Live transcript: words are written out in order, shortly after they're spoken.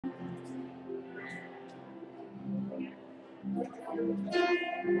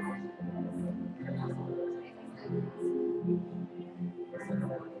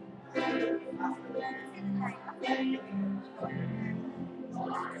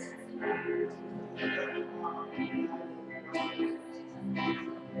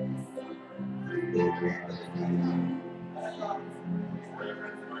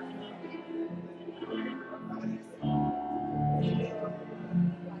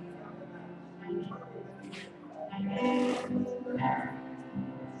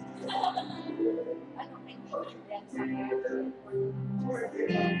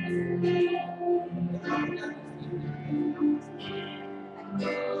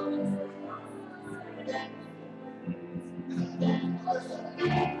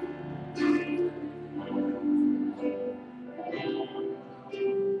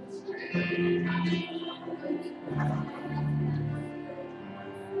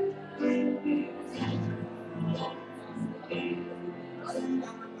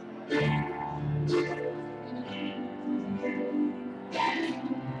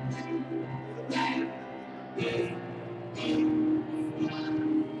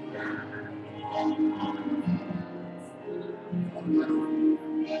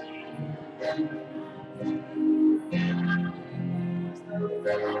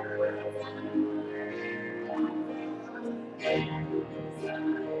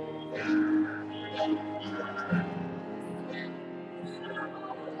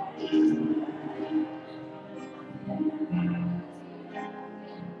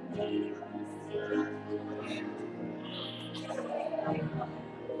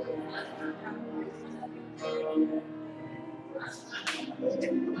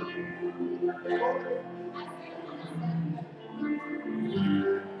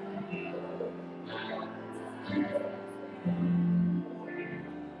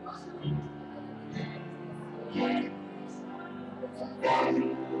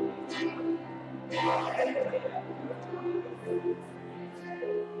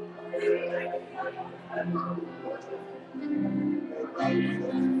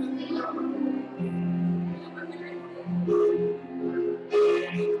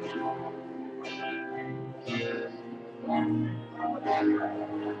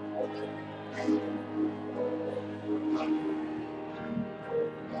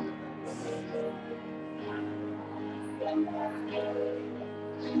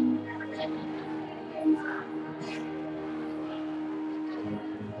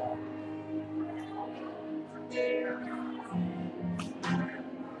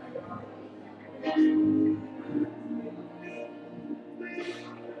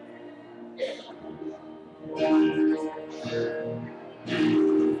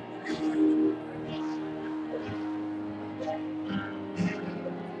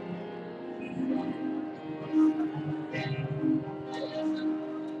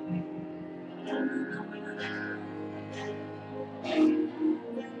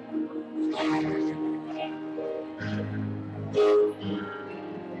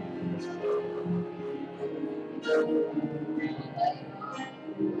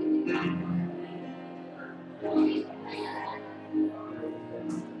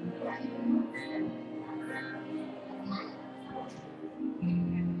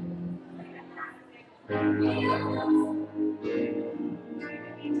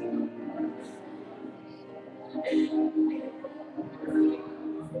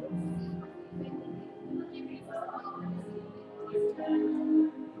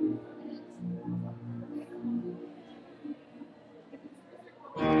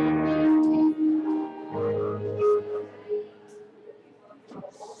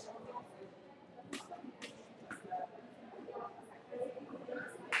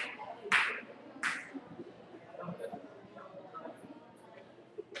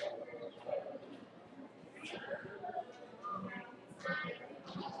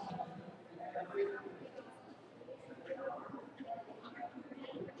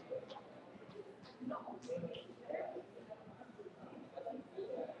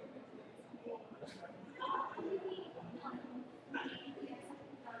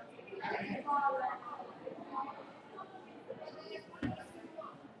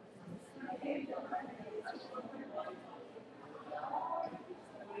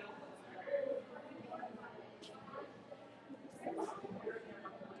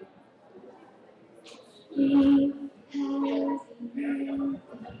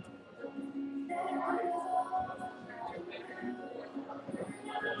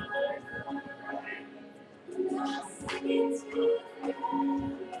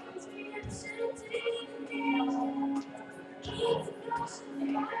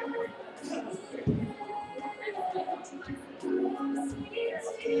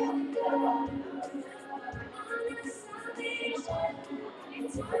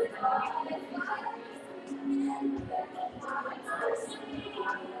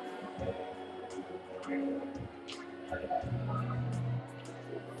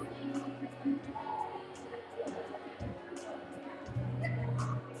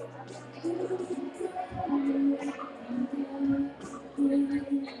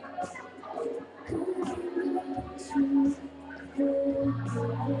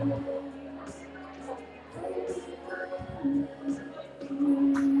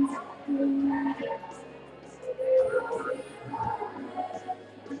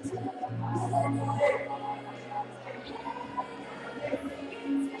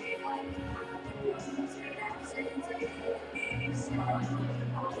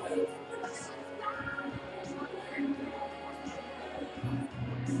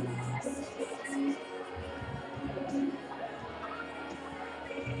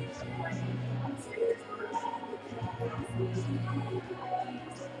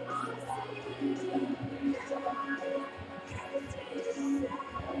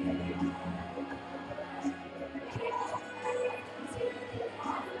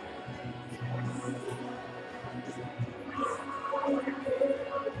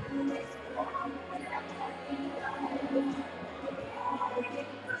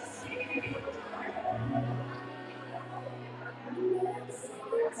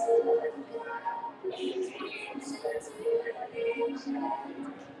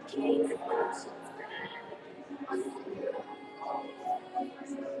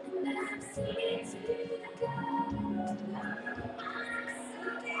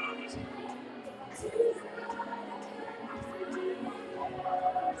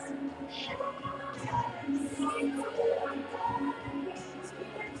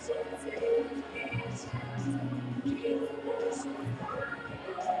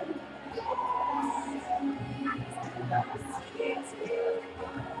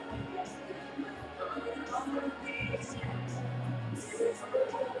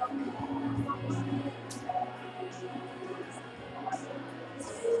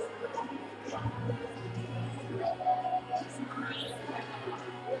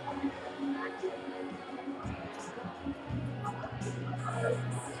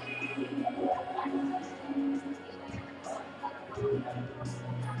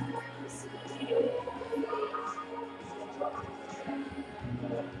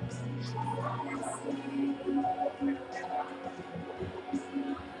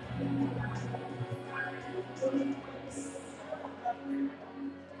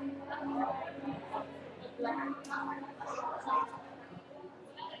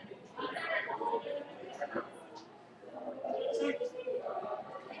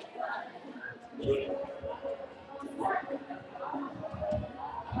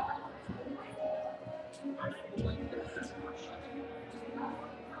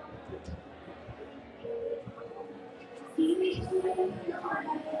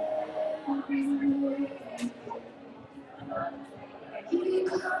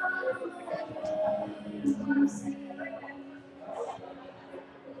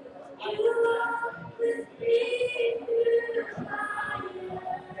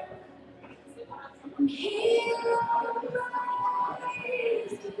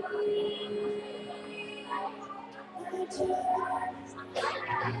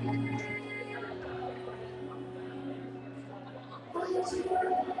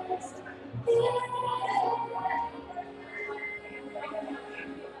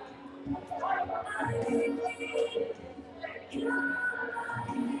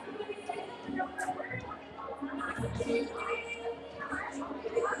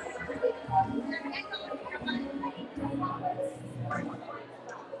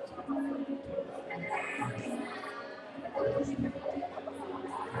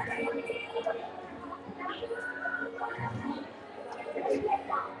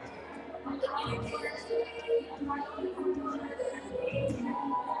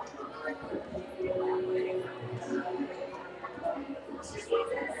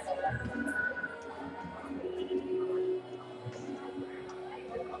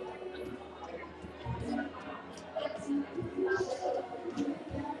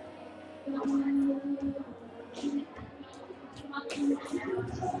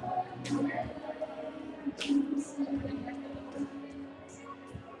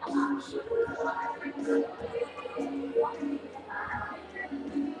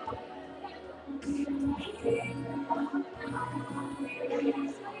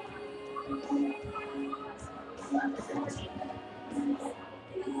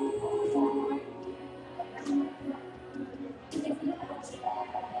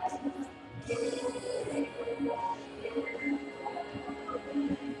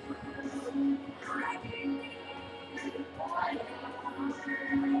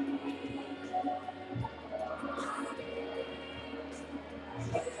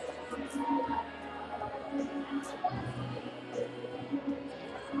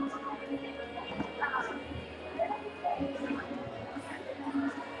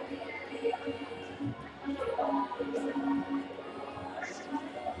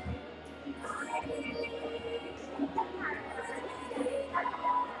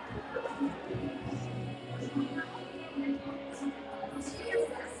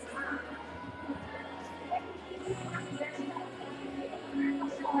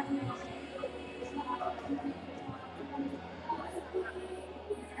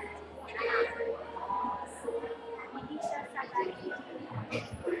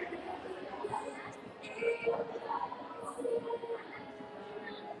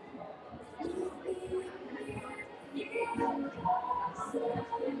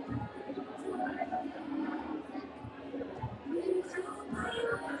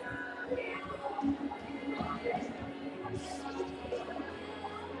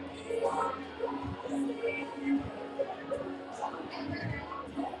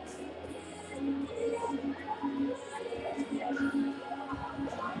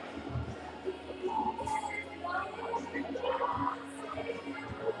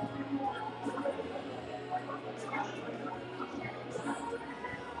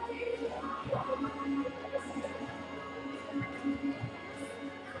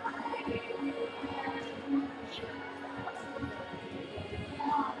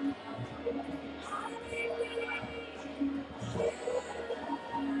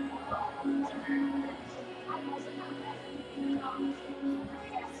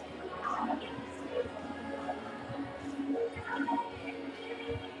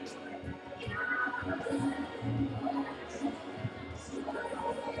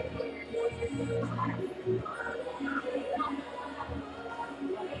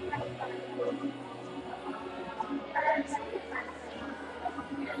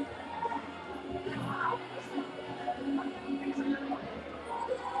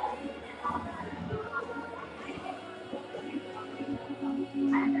Good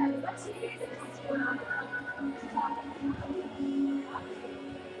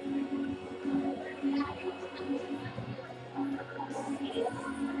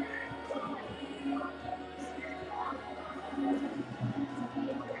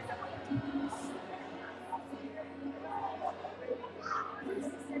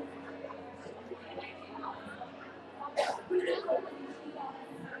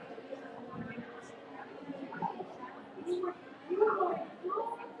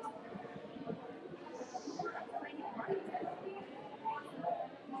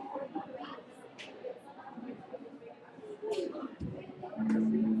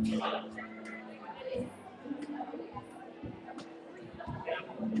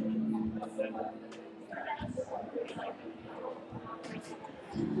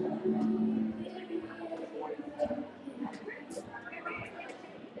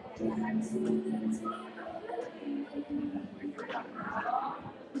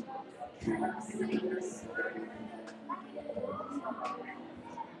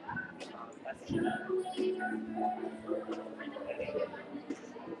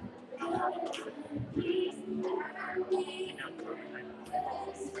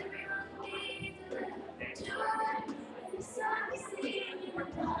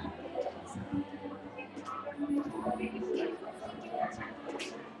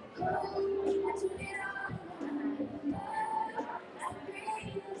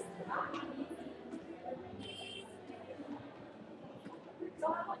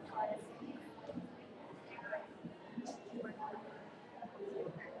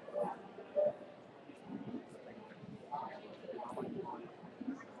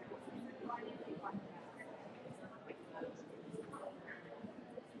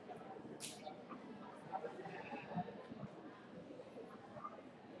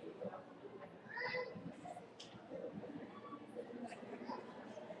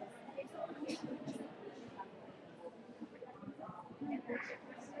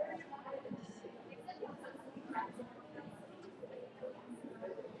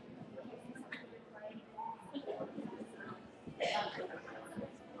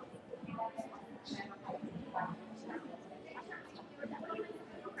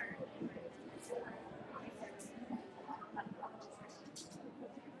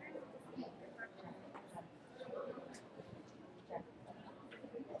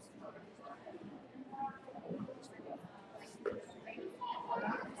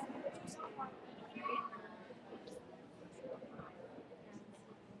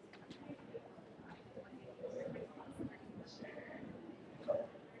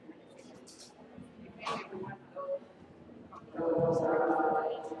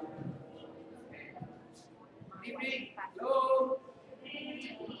evening. Hello.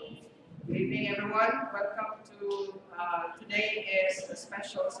 Good evening, everyone. Welcome to today is a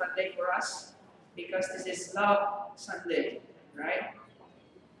special Sunday for us because this is Love Sunday, right?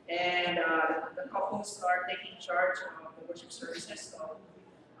 And the couples are taking charge of the worship services. So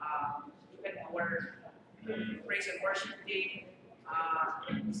even our praise and worship team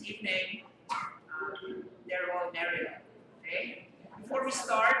this evening, they're all married. Okay. Before we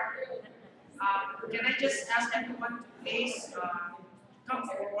start, can I just ask everyone to please come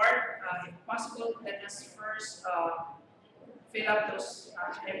forward, if possible. Let us first fill up those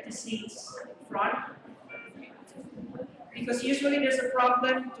empty seats in front, because usually there's a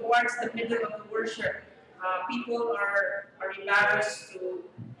problem towards the middle of the worship. People are embarrassed to,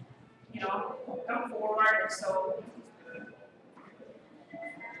 come forward, and so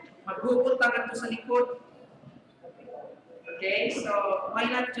maghupunta na to sa likod. Okay, so why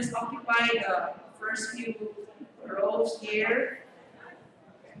not just occupy the first few rows here,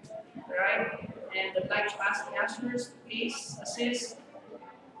 right? And I'd like to ask the ushers, please assist.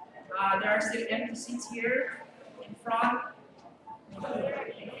 There are still empty seats here in front.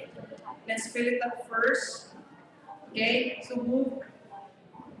 Let's fill it up first. Okay, so move.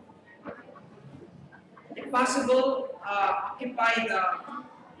 If possible, occupy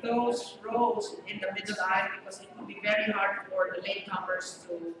those rows in the middle aisle, because it will be very hard for the latecomers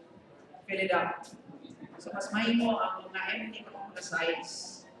to fill it up. So mas mahimo ang mga empty ng mga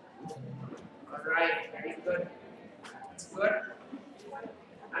sides. Alright, very good. That's good.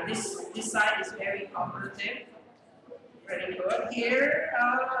 This side is very cooperative. Very good. Here,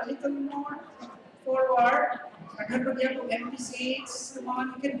 a little more forward. Magkakaroon ng empty seats. Come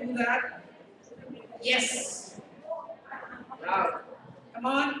on, you can do that. Yes. Wow. Come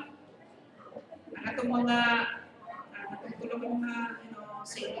on. Ang atong mga natutulong mga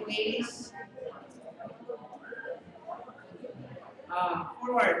single ladies.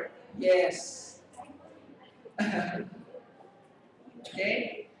 Forward. Yes. Okay.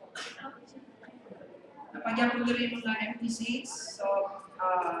 Okay? Napagyan ko na rin mga empty seats. So,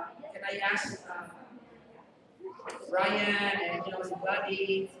 can I ask Ryan and si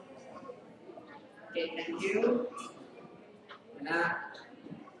Buddy? Okay, thank you.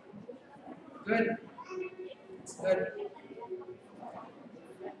 Good. It's good.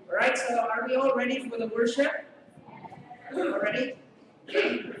 Alright, so are we all ready for the worship? All ready?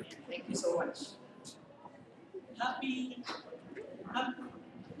 Okay. Thank you so much.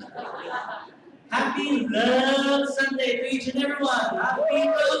 Happy Love Sunday to each and everyone. Happy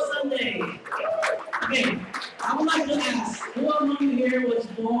Love Sunday. Okay, I would like to ask, who among you here was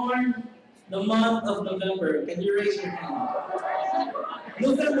born the month of November? Can you raise your hand?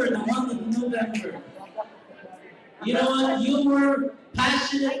 November, the month of November. You know what? You were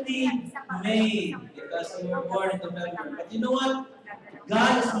passionately made because you were born in November. But you know what?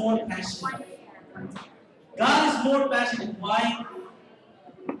 God is more passionate. God is more passionate. Why?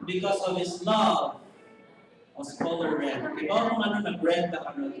 Because of His love was color red. Diba kung ano nag-red na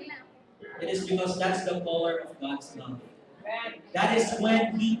karon? It is because that's the color of God's love. That is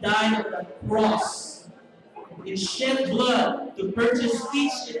when He died on the cross. He shed blood to purchase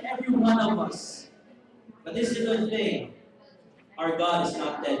each and every one of us. But this is a good thing. Our God is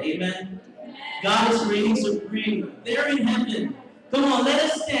not dead. Amen? God is reigning supreme. There in heaven. Come on, let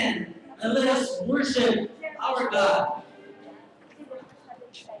us stand and let us worship our God.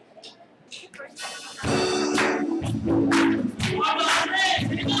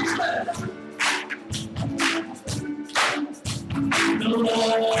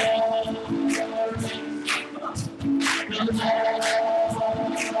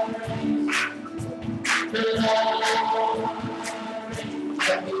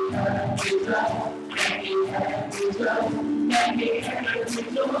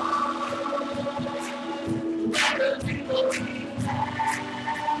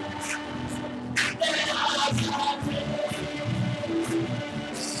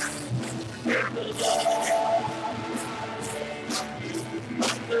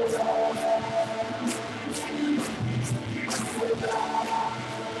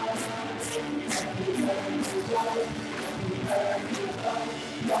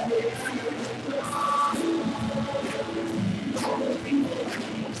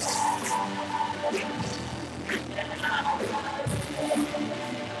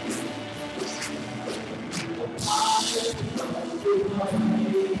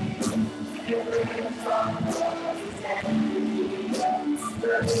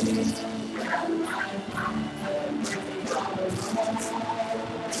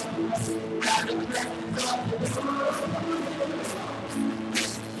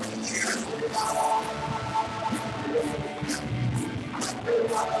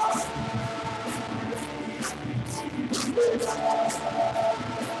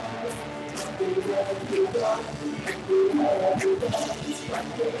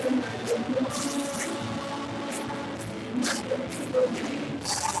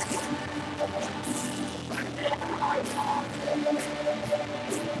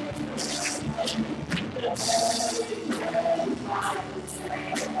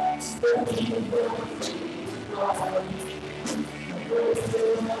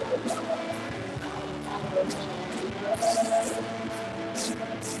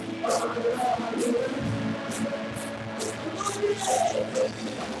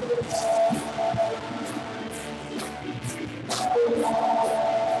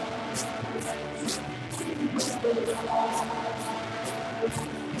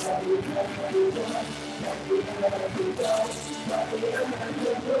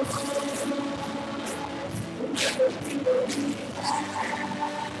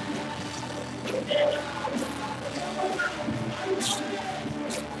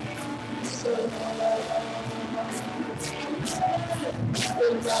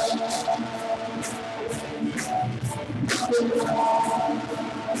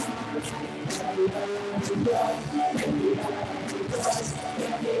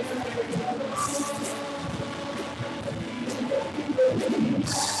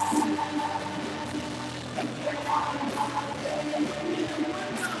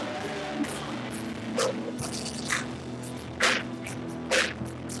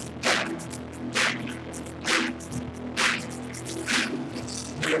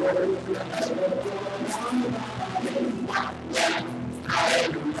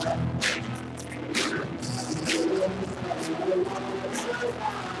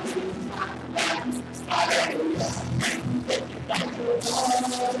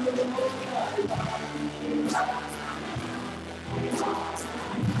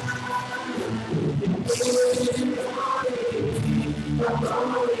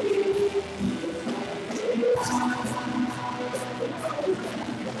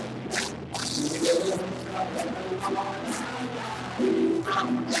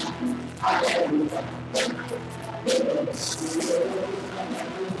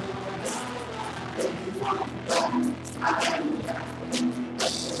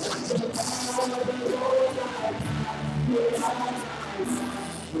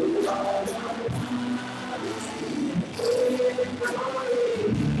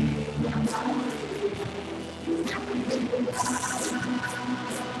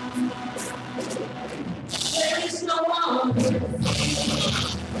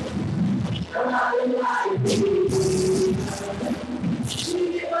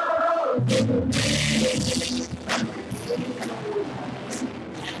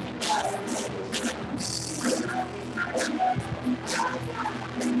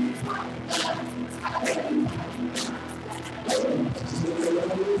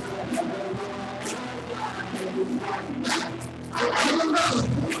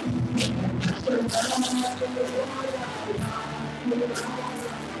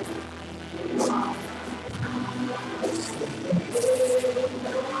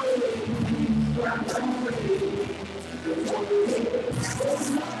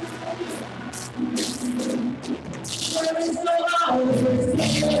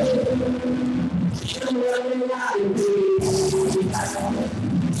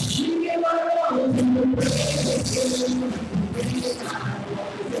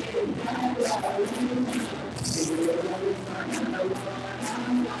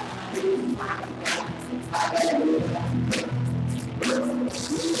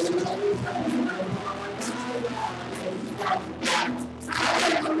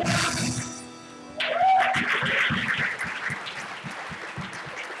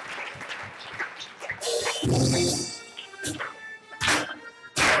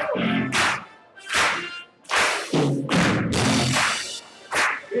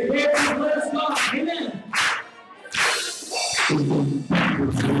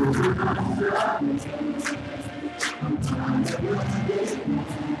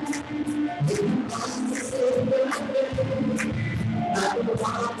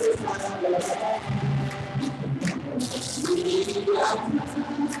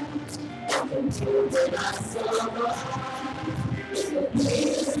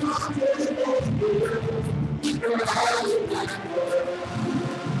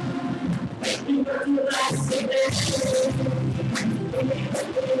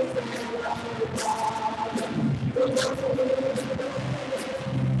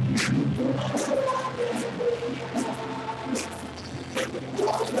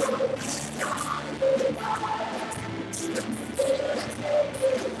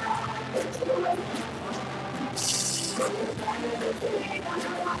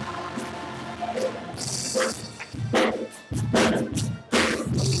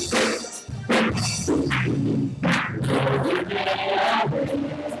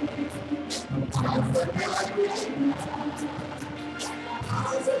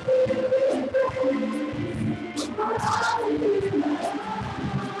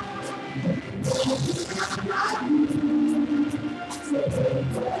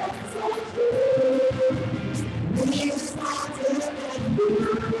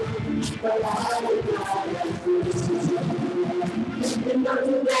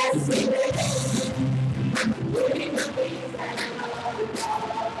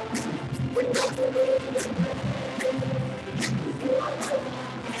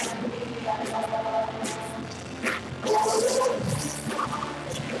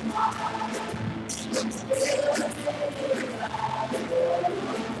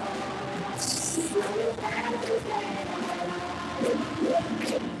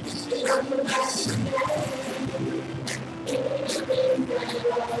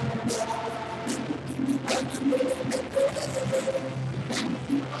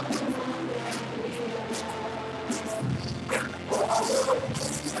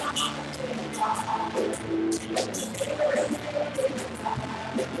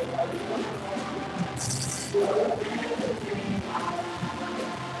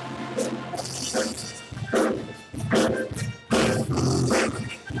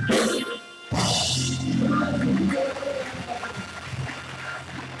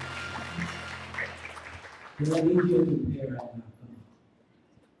 Because I need you to prepare right now. Come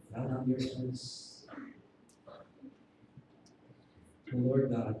on. Bow down your heads. Oh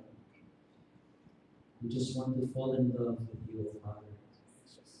Lord God, we just want to fall in love with you, O Father.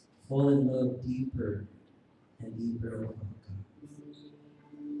 Fall in love deeper and deeper, O God.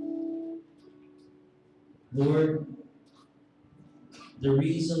 Lord, The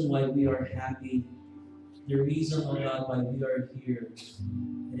reason why we are happy, the reason, oh God, why we are here,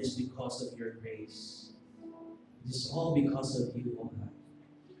 it is because of your grace. It is all because of you, oh God.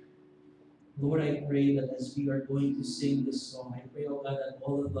 Lord, I pray that as we are going to sing this song, I pray, oh God, that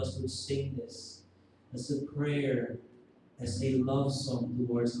all of us would sing this as a prayer, as a love song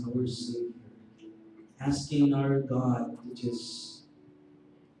towards our Savior, asking our God to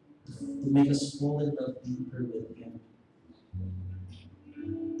make us fall in love deeper with Him.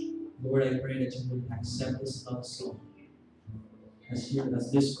 Lord, I pray that you would accept this love song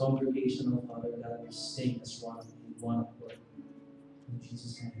as this congregation of Father God we sing as one in one accord. In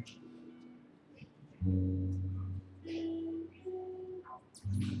Jesus' name.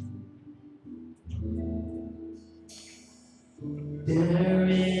 There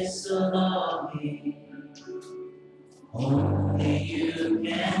is a longing only you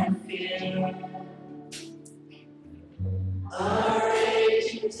can feel. A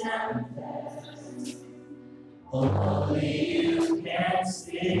raging tempest only you can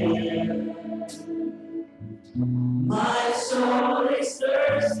still. My soul is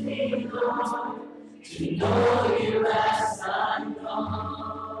thirsty, Lord, to know you as I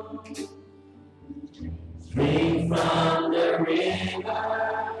know. Drink from the river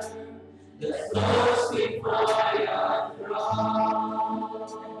that flows before your throne.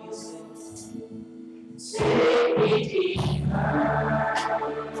 Take me deeper,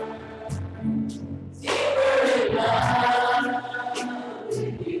 deeper in love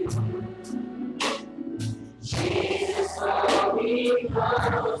with you. Jesus, hold me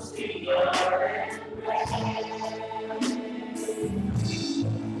close to your embrace.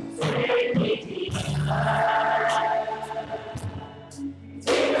 Take me deeper,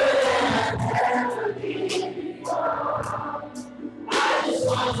 deeper than I've ever been before. I just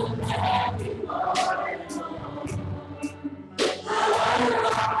want to have you more and more. I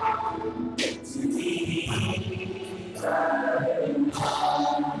want to be deeper in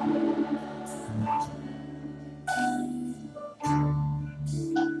love.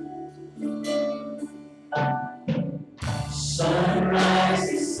 Sunrise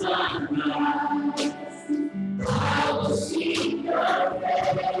to sunrise, I will see your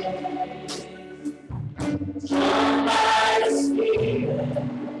face. Drawn by the Spirit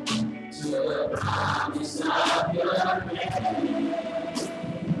to the promise of your grace.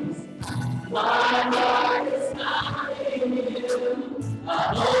 My heart is not in you, I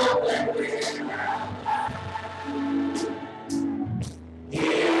hope that we're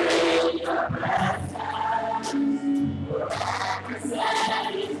here in your presence, forever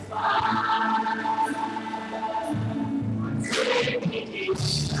satisfied. Take me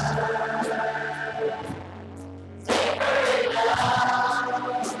deeper, deeper in love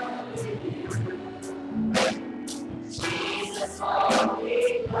with you. Jesus, hold me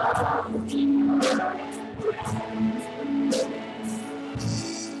close in your embrace.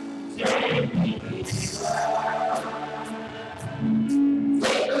 Take me deeper,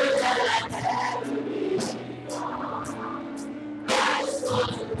 deeper than I've ever been before. I just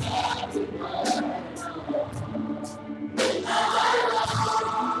want to have you more and more. I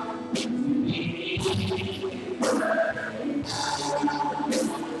long to be deeper in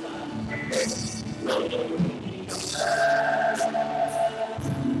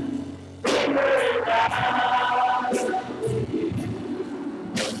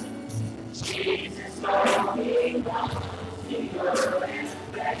Jesus, hold me close to your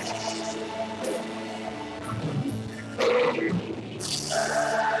embrace.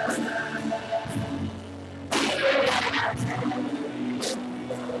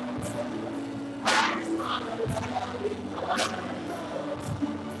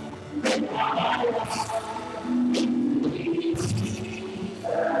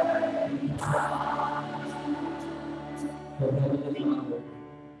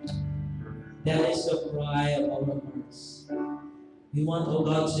 That is the cry of our hearts. We want, oh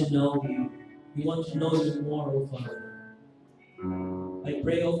God, to know you. We want to know you more, oh Father. I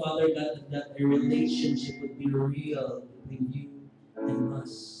pray, oh Father, that a relationship would be real between you and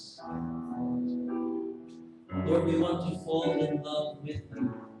us. Lord, we want to fall in love with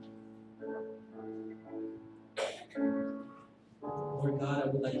you. Lord God, I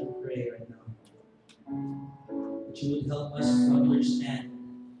would like to pray right now that you would help us to understand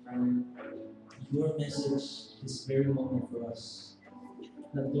your message this very moment for us.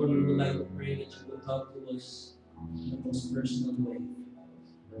 That, Lord, we would like to pray that you will talk to us in the most personal way.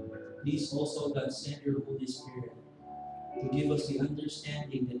 Please also, God, send your Holy Spirit to give us the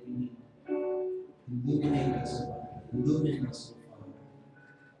understanding that we need. Illuminate us, O God. Illumine us, O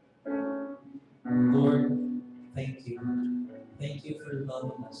Father. Lord, thank you. Thank you for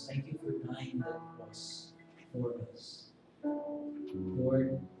loving us. Thank you for dying on the cross for us.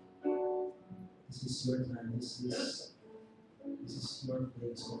 Lord, this is your time. This is your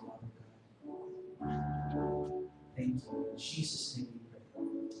place, oh Father God. Thank you. In Jesus' name we pray.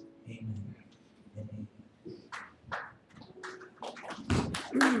 Amen and amen.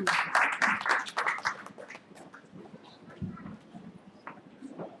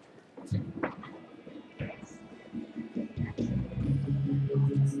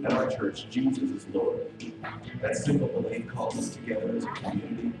 At our church, Jesus is Lord. That simple belief calls us together as a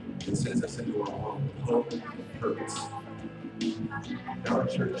community and sends us into our world with hope and purpose. At our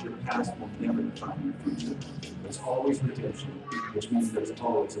church, your past will never define your future. There's always redemption, which means there's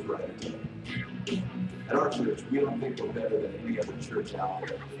always a brighter day. At our church, we don't think we're better than any other church out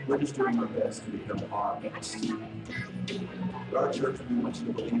there. We're just doing our best to become our best. At our church, we want you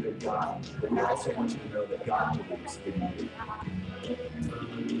to believe in God, but we also want you to know that God believes in you.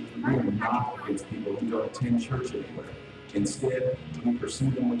 We are not against people who don't attend church anywhere. Instead, we pursue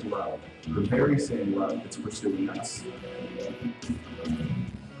them with love, the very same love that's pursuing us.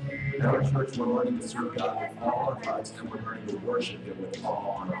 At our church, we're learning to serve God with all our hearts, and we're learning to worship Him with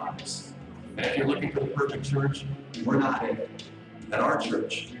all our lives. And if you're looking for the perfect church, we're not in it. At our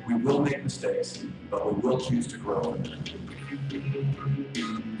church, we will make mistakes, but we will choose to grow in them.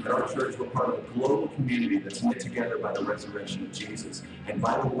 At our church, we're part of a global community that's knit together by the resurrection of Jesus. And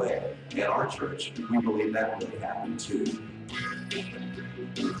by the way, at our church, we believe that really happened too.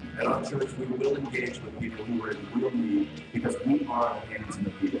 At our church, we will engage with people who are in real need because we are the hands and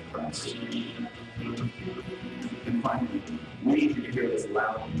the feet of Christ. And finally, we need you to hear this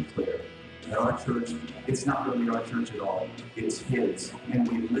loud and clear. At our church, it's not really our church at all. It's His. And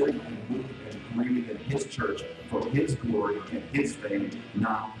we live and move and breathe in His church for His glory and His fame,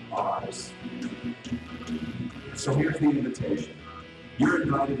 not ours. So here's the invitation. You're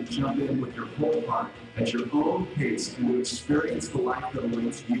invited to jump in with your whole heart at your own pace and to experience the life that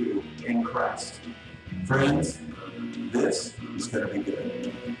awaits you in Christ. Friends, this is going to be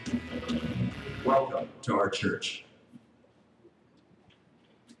good. Welcome to our church.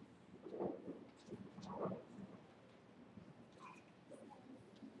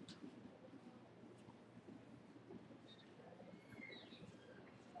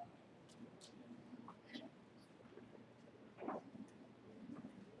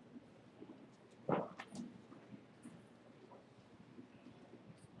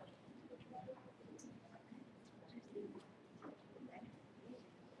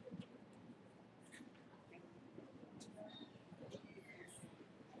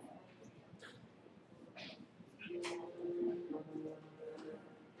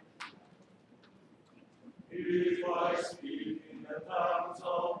 If I speak in the tongues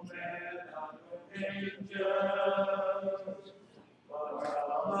of men and of angels, but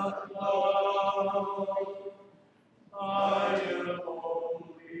have not love, I am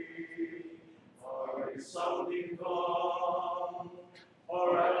only a resounding gong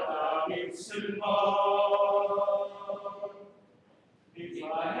or a clanging cymbal. If I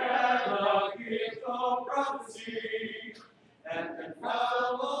had the gift of prophecy and can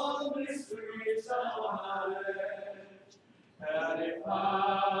fathom all the mysteries of knowledge, and if I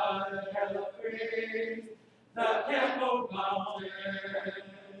had a faith that can move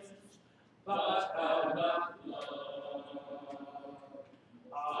mountains, but have not love,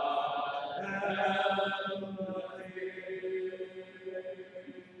 I am nothing.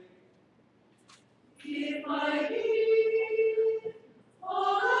 If I give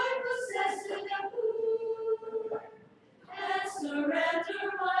all I possess to the poor, and surrender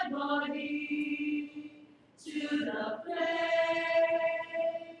my body to the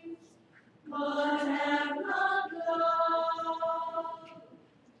flames, but have not love,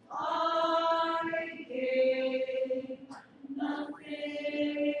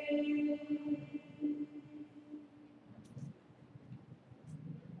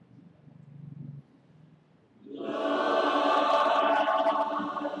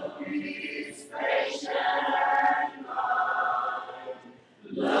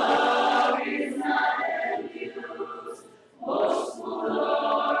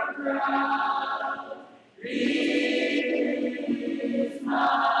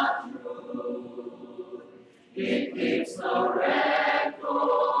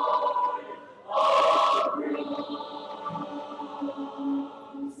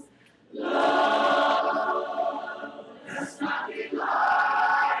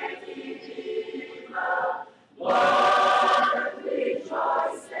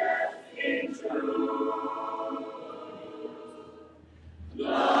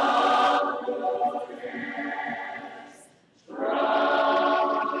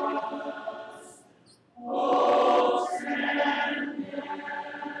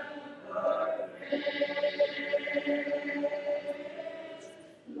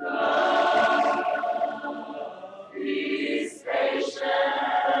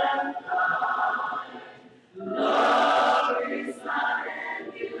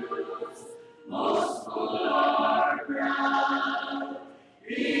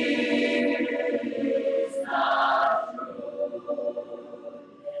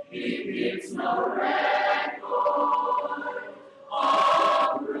 He keeps no record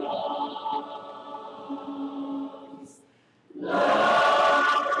of wrongs.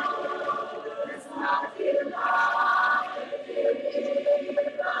 Love is not delighted in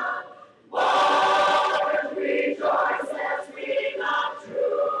the Lord rejoices we love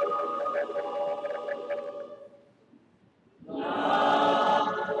true.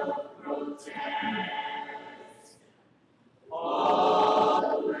 Love protects,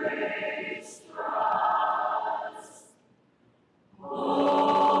 always trusts,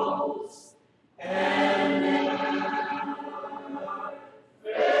 hopes, and never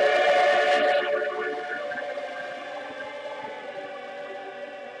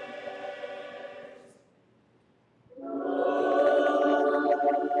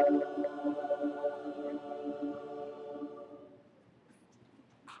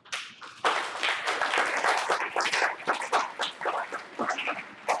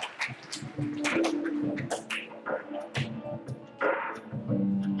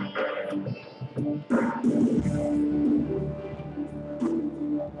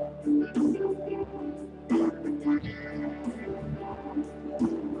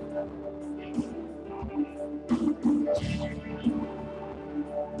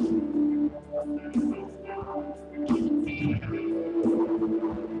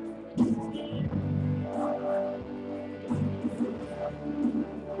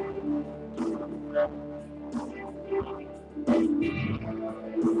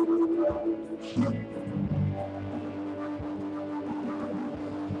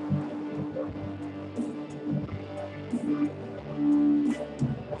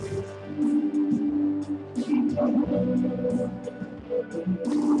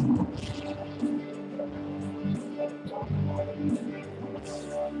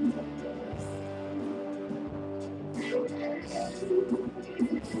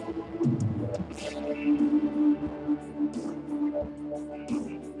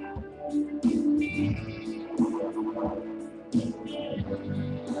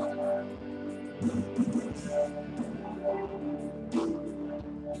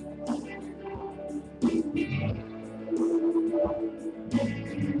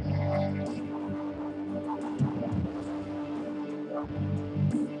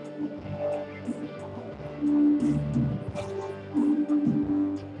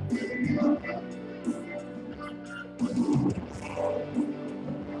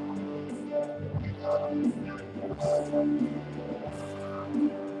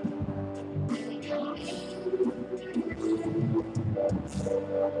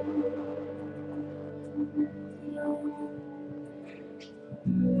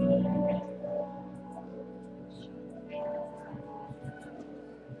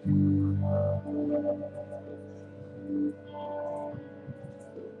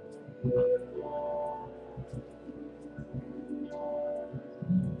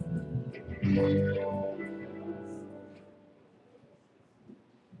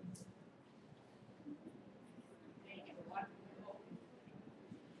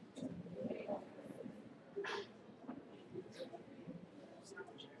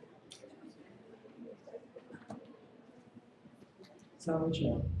Sound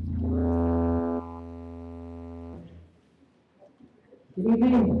check. Good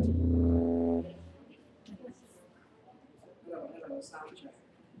evening. Hello, sound check.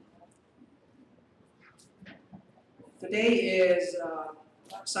 Today is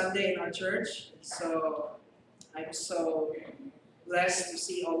Sunday in our church, so I'm so blessed to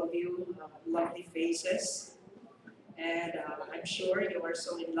see all of you lovely faces, and I'm sure you are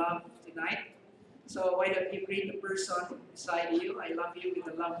so in love tonight. So why don't you greet the person beside you? I love you with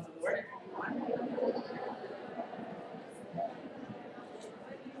the love of the Lord.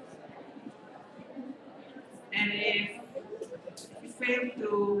 And if you fail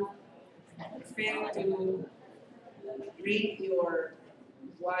to greet your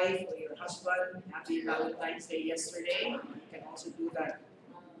wife or your husband, happy Valentine's Day yesterday, you can also do that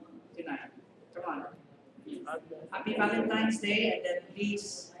tonight. Come on. Happy Valentine's Day, and then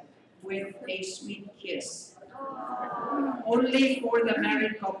please with a sweet kiss. Only for the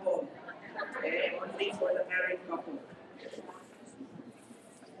married couple. Okay, only for the married couple.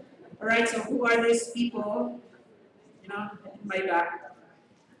 Alright, so who are these people? In my back.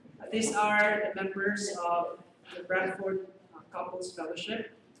 These are the members of the Bradford Couples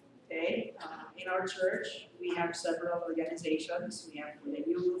Fellowship. Okay, in our church, we have several organizations. We have for the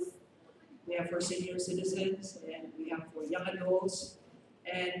youth, we have for senior citizens, and we have for young adults.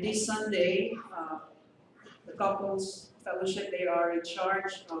 And this Sunday, the Couples Fellowship, they are in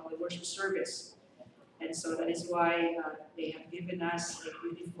charge of the worship service. And so that is why they have given us a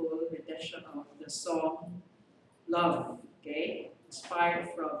beautiful song Love, okay? Inspired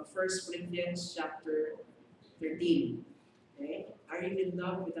from 1 Corinthians chapter 13. Okay? Are you in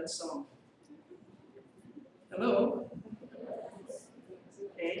love with that song? Hello?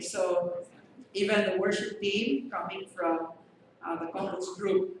 Okay, so even the worship team coming from the couples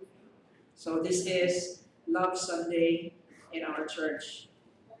group. So this is Love Sunday in our church.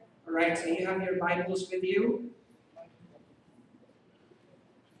 All right, so you have your Bibles with you.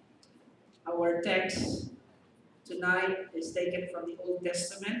 Our text tonight is taken from the Old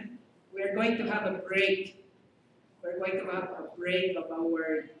Testament. We are going to have a break. We're going to have a break of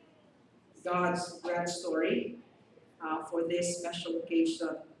our God's grand story for this special occasion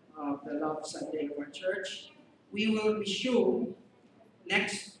of the Love Sunday of our church. We will resume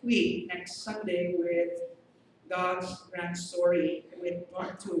next week, next Sunday, with God's grand story with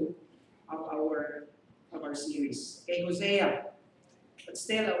part 2 of our series. Okay, Hosea. But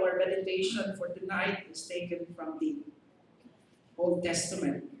still, our meditation for tonight is taken from the Old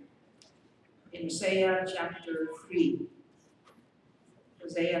Testament. In Hosea chapter 3.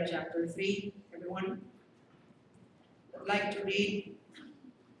 Hosea chapter 3, everyone. I'd like to read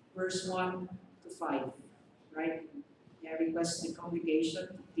verse 1 to 5. Right? I request the congregation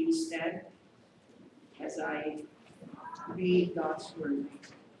to please stand as I read God's word.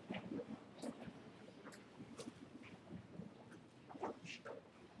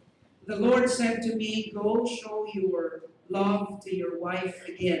 The Lord said to me, "Go show your love to your wife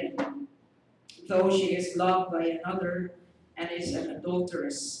again, though she is loved by another and is an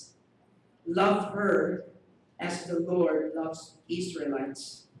adulteress. Love her as the Lord loves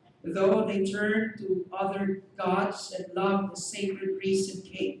Israelites, though they turn to other gods and love the sacred resin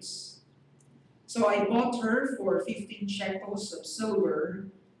cakes. So I bought her for 15 shekels of silver,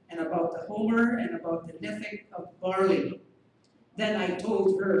 and about the homer and about the nethic of barley. Then I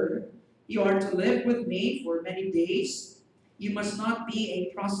told her, 'You are to live with me for many days. You must not be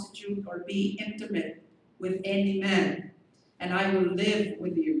a prostitute or be intimate with any man, and I will live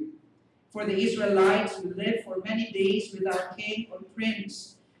with you.' For the Israelites will live for many days without king or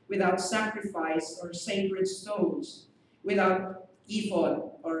prince, without sacrifice or sacred stones, without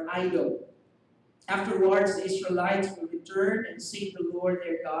ephod or idol. Afterwards, the Israelites will return and seek the Lord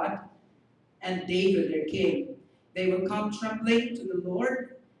their God and David their king. They will come trembling to the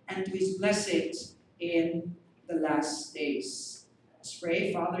Lord and to his blessings in the last days." Let's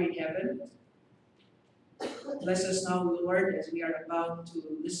pray. Father in heaven, bless us now, Lord, as we are about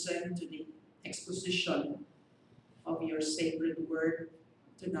to listen to the exposition of your sacred word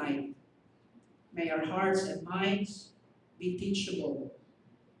tonight. May our hearts and minds be teachable.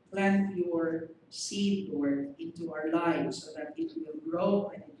 Plant your seed, Lord, into our lives so that it will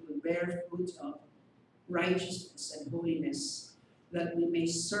grow and it will bear fruit of righteousness and holiness, that we may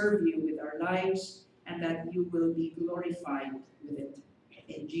serve you with our lives and that you will be glorified with it.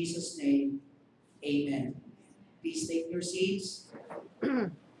 In Jesus' name, amen. Please take your seats. All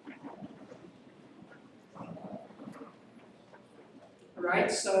right,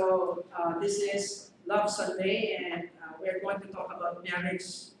 so this is Love Sunday, and we're going to talk about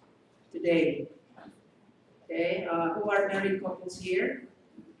marriage today. Okay, who are married couples here?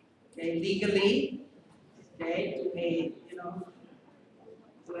 Okay, legally, okay,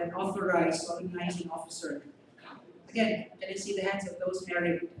 to an authorized solemnizing officer. Again, can you see the hands of those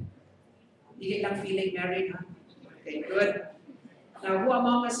married? Hindi lang feeling married, huh? Okay, good. Now, who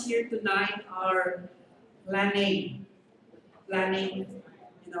among us here tonight are planning,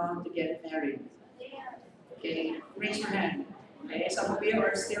 to get married? Okay, raise your hand. Okay, some of you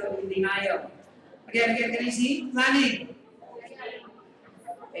are still in denial. Again, can you see? Planning.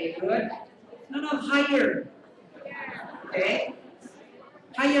 Okay, good. No, higher. Okay?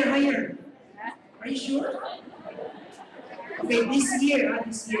 Higher. Are you sure? Okay, this year.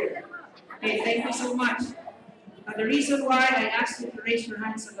 Okay, thank you so much. Now, the reason why I asked you to raise your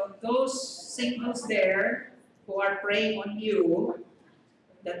hands about those singles there who are praying on you,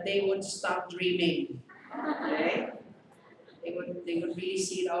 that they would stop dreaming. Okay? They would really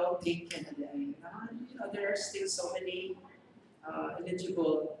see it all big and there are still so many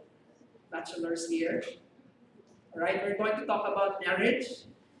eligible bachelors here. All right, we're going to talk about marriage,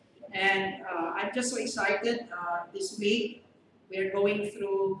 and I'm just so excited. This week we are going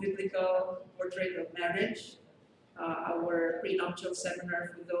through biblical portrait of marriage, our prenuptial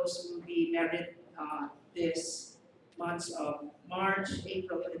seminar for those who will be married this months of March,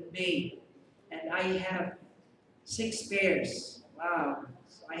 April, and May, and I have 6 pairs. Wow!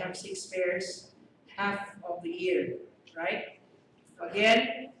 So I have 6 pairs, half of the year, right?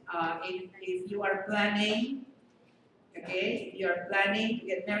 Again, if you are planning, okay, if you are planning to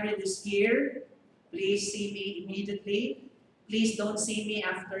get married this year, please see me immediately. Please don't see me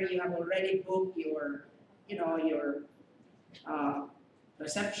after you have already booked your, your uh,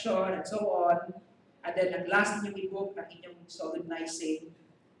 reception and so on. And then ang last niyo i-book ang inyong solemnizing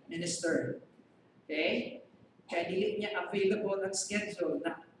minister. Okay? Kaya dili niya available ang schedule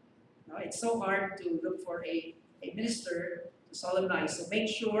na. No, it's so hard to look for a minister to solemnize. So make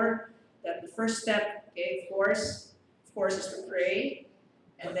sure that the first step, okay, of course, is to pray,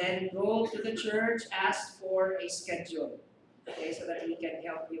 and then go to the church, ask for a schedule, okay, so that we can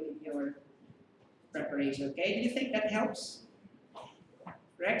help you in your preparation. Okay, do you think that helps?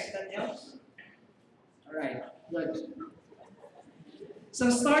 Rex, that helps? All right, good. So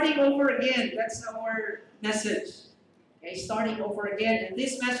starting over again, that's our message. Okay, starting over again. And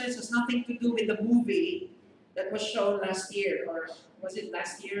this message has nothing to do with the movie that was shown last year. Or was it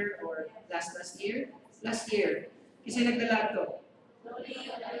last year or last year? Last year. Kasi nagdala to.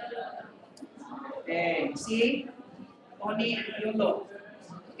 Okay, see? Oni and Yolo.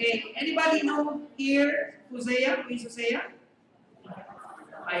 Okay, anybody know here Hosea? Who is Hosea?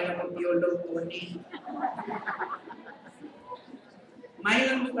 May lang mag-Yolo, Tony. May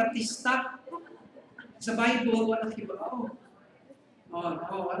lang mag-artista. Sa Bible, walang iba.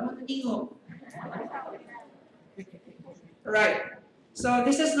 Ano naningo? Right. So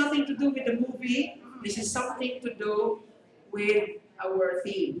this has nothing to do with the movie. This is something to do with our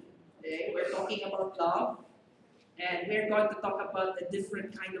theme. Okay? We're talking about love. And we're going to talk about the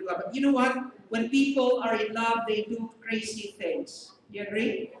different kind of love. But you know what? When people are in love, they do crazy things. You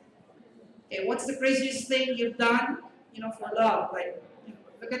agree? Okay, what's the craziest thing you've done, for love? Like,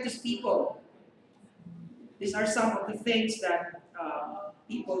 look at these people. These are some of the things that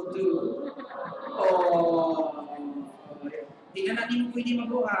people do. Di na natin pwede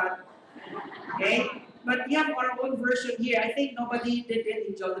mabuhat. Okay? But we have our own version here. I think nobody did it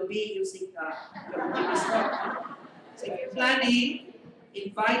in Jollibee using Jollibee stock. So if you're planning,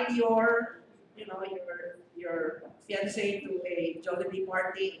 invite your fiancé to a Jollibee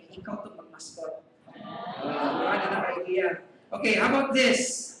party and ikaw to mag-mascot. Ano idea? Okay, how about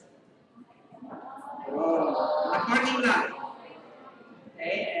this? The parking lot.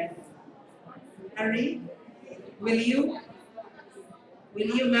 Okay, and Harry, will you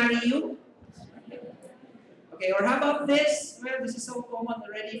marry you? Okay, or how about this? Well, this is so common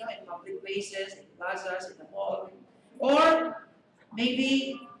already, in public places, in plazas, in the mall. Or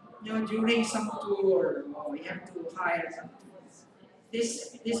maybe, during some tour, you have to hire some tours.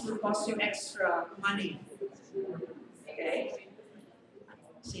 This will cost you extra money. Okay?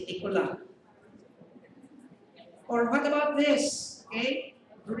 Si Nicola. Or what about this? Okay?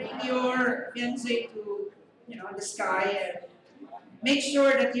 Bring your fiancé to, the sky and make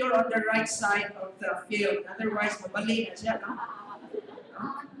sure that you're on the right side of the field. Otherwise, mabali na siya, no?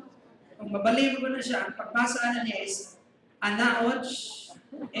 Kung mabali mo na siya, ang pagbasa na niya is, anaot,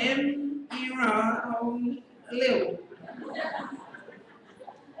 liw.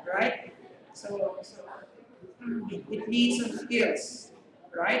 Right? So it needs some skills.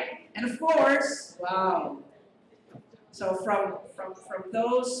 Right? And of course, wow. So from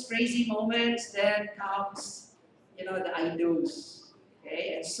those crazy moments, then comes, the I do's.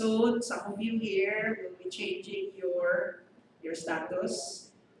 Okay, and soon some of you here will be changing your status.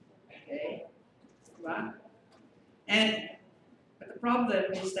 Okay, right? But the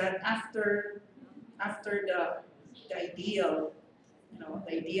problem is that after the ideal,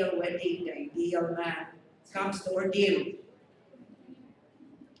 the ideal wedding, the ideal man, comes the ordeal.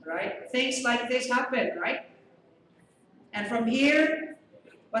 Right? Things like this happen, right? And from here,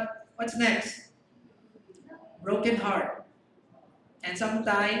 what's next? Broken heart. And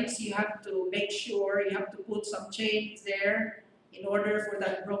sometimes you have to make sure, you have to put some chains there in order for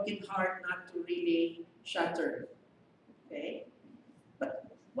that broken heart not to really shatter. Okay? But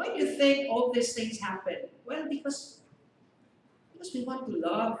why do you think all these things happen? Well, because we want to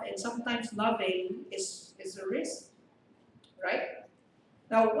love, and sometimes loving is a risk. Right?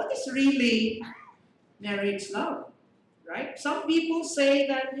 Now, what is really marriage love? Right? Some people say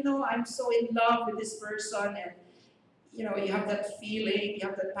that, I'm so in love with this person, and you have that feeling, you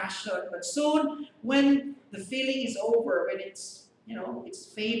have that passion, but soon when the feeling is over, when it's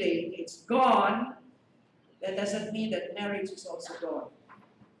fading, it's gone, that doesn't mean that marriage is also gone.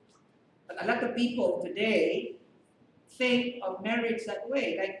 But a lot of people today think of marriage that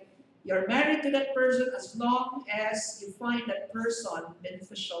way, like you're married to that person as long as you find that person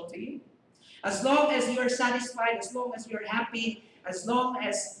beneficial to you. As long as you're satisfied, as long as you're happy, as long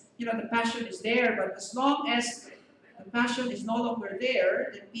as the passion is there, but as long as the passion is no longer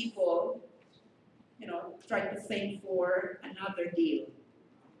there, then people try to think for another deal.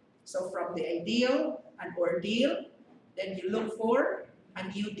 So from the ideal, an ordeal, then you look for a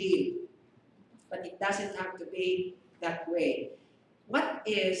new deal. But it doesn't have to be that way. What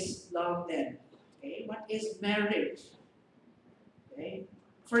is love then? Okay, what is marriage? Okay,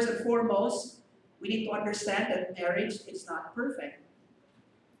 first and foremost, we need to understand that marriage is not perfect.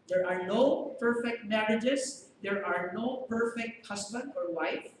 There are no perfect marriages. There are no perfect husband or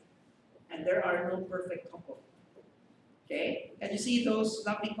wife, and there are no perfect couple. Okay, can you see those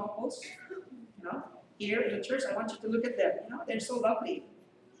lovely couples? You know, here in the church, I want you to look at them. You know, they're so lovely.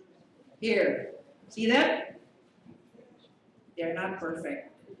 Here, see them? They're not perfect.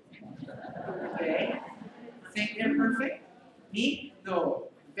 Okay, think they're perfect? Me? No,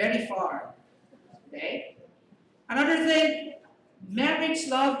 very far. Okay. Another thing, marriage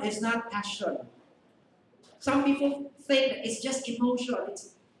love is not passion. Some people think that it's just emotion.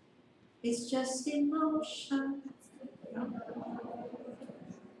 It's just emotion.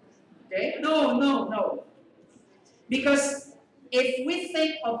 Okay? No, no, no. Because if we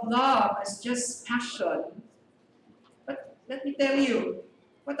think of love as just passion, but let me tell you,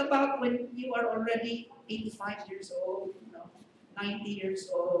 what about when you are already 85 years old, 90 years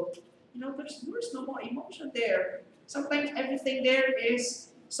old? There's no more emotion there. Sometimes everything there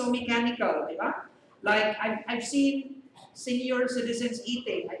is so mechanical, diba? Like I've seen senior citizens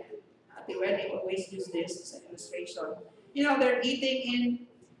eating. At the wedding, always use this as an illustration. They're eating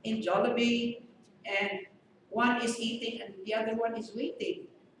in Jollibee, and one is eating and the other one is waiting.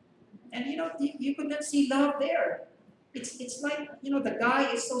 And you could not see love there. It's like the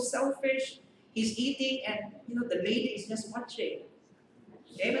guy is so selfish. He's eating, and the lady is just watching.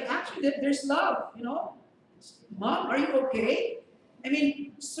 Okay, but actually there's love. Mom, are you okay? I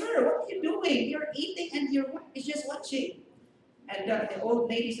mean, sir, what are you doing? You're eating and your wife is just watching. And the old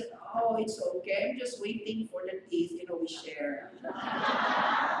lady said, oh, it's okay. I'm just waiting for the teeth. We share.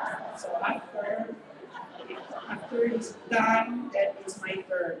 So after it's done, then it's my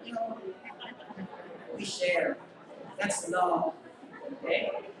turn. We share. That's love. Okay?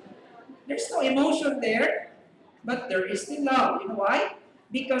 There's no emotion there, but there is still love. You know why?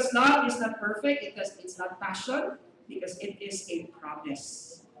 Because love is not perfect. It's not passion, because it is a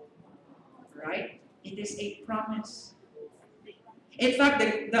promise. Right? It is a promise. In fact,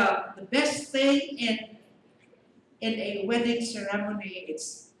 the best thing in a wedding ceremony,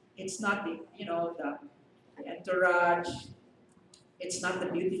 it's not the entourage, it's not the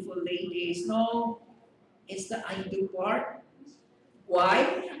beautiful ladies. No, it's the I do part.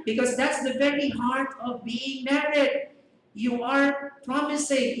 Why? Because that's the very heart of being married. You are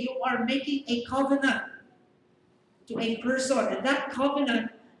promising, you are making a covenant to a person, and that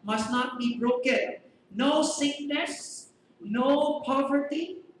covenant must not be broken. No sickness, no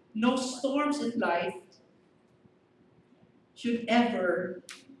poverty, no storms in life should ever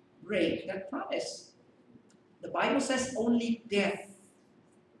break that promise. The Bible says only death.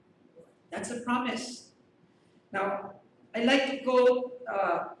 That's a promise. Now, I like to quote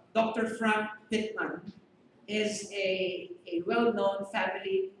Dr. Frank Pittman. Is a well-known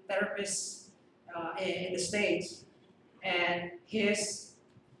family therapist in the States, and his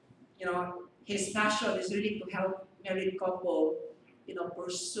passion is really to help married couple,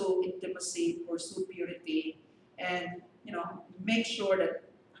 pursue intimacy, pursue purity, and make sure that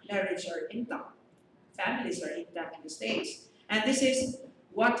marriage are intact, families are intact in the States. And this is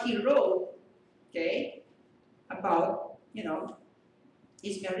what he wrote, okay, about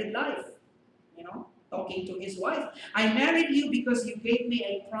his married life, talking to his wife. I married you because you gave me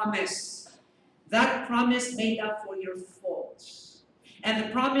a promise. That promise made up for your faults. And the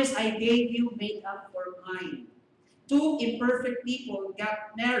promise I gave you made up for mine. Two imperfect people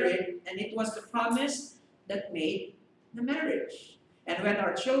got married, and it was the promise that made the marriage. And when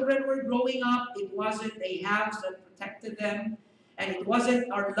our children were growing up, it wasn't a house that protected them, and it wasn't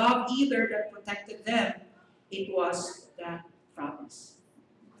our love either that protected them. It was that promise.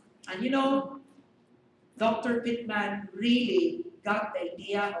 And Dr. Pittman really got the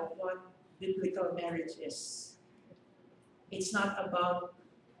idea of what biblical marriage is. It's not about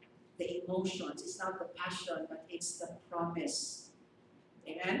the emotions, it's not the passion, but it's the promise.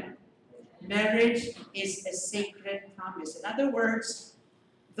 Amen? Marriage is a sacred promise. In other words,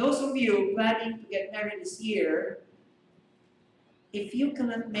 those of you planning to get married this year, if you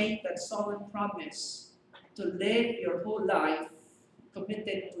cannot make that solemn promise to live your whole life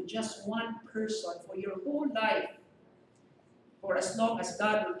committed to just one person for your whole life, for as long as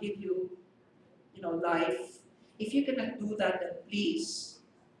God will give you, life. If you cannot do that, then please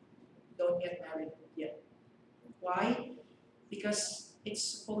don't get married yet. Why? Because it's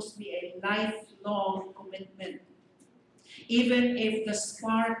supposed to be a lifelong commitment. Even if the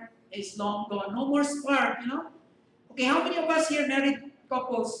spark is long gone. No more spark, Okay, how many of us here married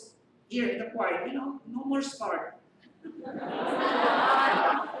couples here in the choir? No more spark.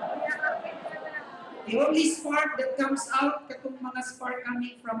 The only spark that comes out, katong mga spark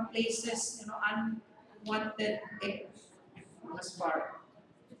coming from places, unwanted mga spark.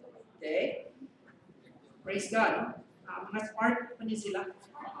 Okay? Praise God. Mga spark pa niya sila.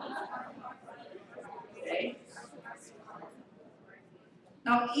 Okay?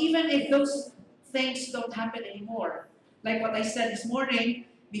 Now, even if those things don't happen anymore, like what I said this morning,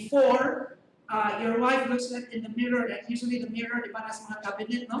 before, your wife looks at in the mirror, and usually the mirror, di ba, nasa mga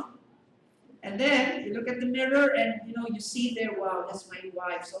cabinet, no? And then, you look at the mirror and, you see there, wow, that's my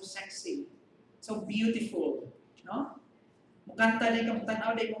wife, so sexy, so beautiful, no? Mukanta na yung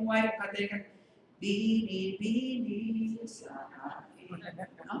tanaw na yung wife, mukanta yung bini, bini, sa akin,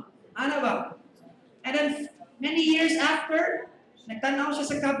 no? Ano ba? And then, many years after, nagtanaw siya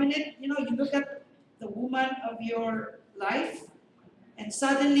sa cabinet, you look at the woman of your life, and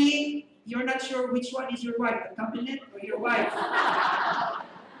suddenly, you're not sure which one is your wife, the cabinet or your wife.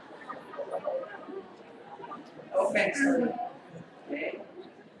 Offense. Okay.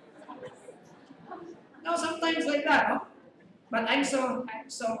 No, sometimes like that, huh? But I'm so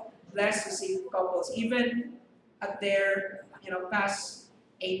blessed to see couples, even at their past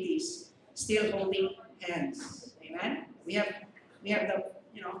 80s, still holding hands. Amen. We have the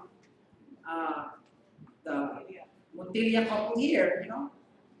the Montilla couple here.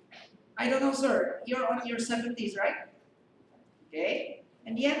 I don't know, sir. You're on your 70s, right? Okay.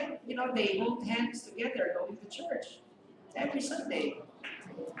 And yet, they hold hands together going to church every Sunday.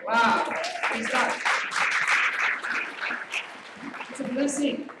 Wow. Praise God. It's a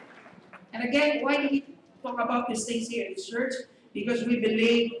blessing. And again, why do we talk about these things here in church? Because we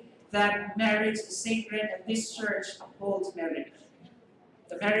believe that marriage is sacred and this church upholds marriage.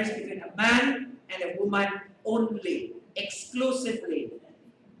 The marriage between a man and a woman only, exclusively.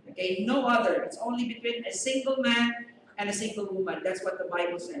 Okay, no other. It's only between a single man and a single woman. That's what the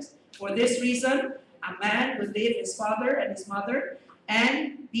Bible says. For this reason, a man will leave his father and his mother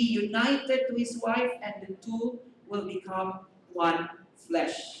and be united to his wife, and the two will become one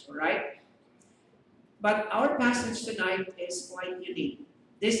flesh. All right? But our passage tonight is quite unique.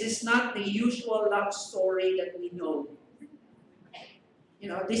 This is not the usual love story that we know.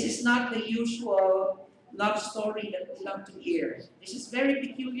 This is not the usual love story that we love to hear. This is very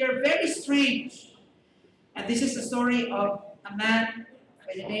peculiar, very strange. And this is the story of a man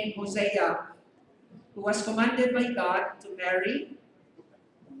by the name Hosea, who was commanded by God to marry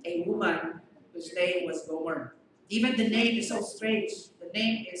a woman whose name was Gomer. Even the name is so strange. The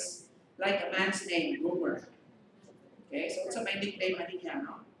name is like a man's name, Gomer. Okay, so it's a my nickname,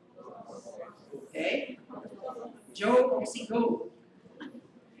 no? Okay? Joe o si Go.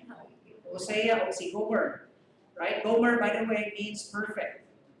 Hosea o si Gomer. Right? Gomer, by the way, means perfect.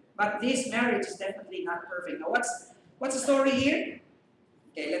 But this marriage is definitely not perfect. Now, what's the story here?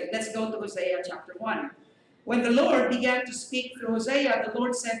 Okay, let's go to Hosea chapter 1. When the Lord began to speak through Hosea, the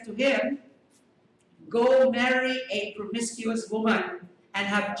Lord said to him, "Go marry a promiscuous woman and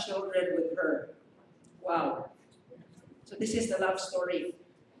have children with her." Wow. So this is the love story.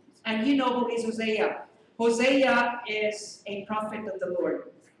 And you know who is Hosea. Hosea is a prophet of the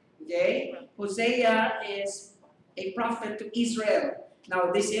Lord. Okay? Hosea is a prophet to Israel.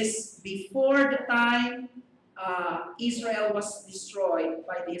 Now, this is before the time Israel was destroyed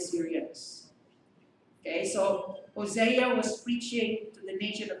by the Assyrians. Okay, so Hosea was preaching to the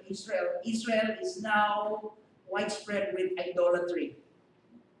nation of Israel. Israel is now widespread with idolatry.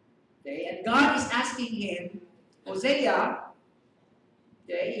 Okay, and God is asking him, Hosea,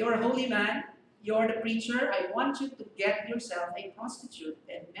 okay, you're a holy man, you're the preacher, I want you to get yourself a prostitute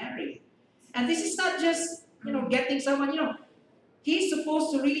and marry. And this is not just, getting someone, he's supposed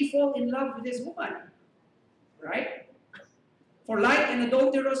to really fall in love with this woman, right? For like an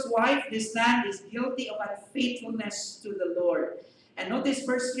adulterous wife, this man is guilty of unfaithfulness to the Lord. And notice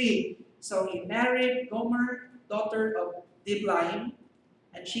verse 3. So he married Gomer, daughter of Diblaim,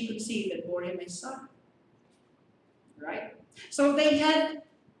 and she conceived and bore him a son. Right? So they had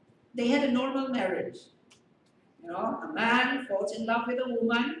a normal marriage. A man falls in love with a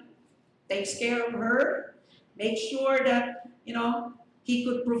woman, takes care of her, makes sure that, he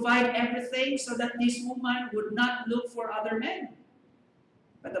could provide everything so that this woman would not look for other men.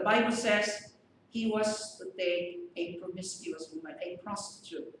 But the Bible says he was to take a promiscuous woman, a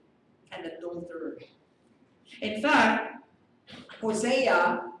prostitute, an adulterer. In fact,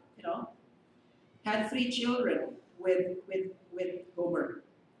 Hosea, had 3 children with Gomer.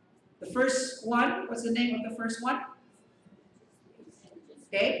 The first one, what's the name of the first one?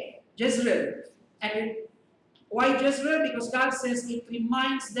 Okay? Jezreel. And why Jezreel? Because God says it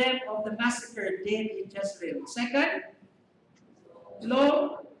reminds them of the massacre did in Jezreel. Second,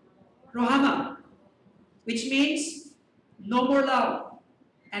 Lo Rohama, which means no more love.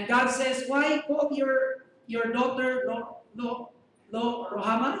 And God says, why call your daughter Lo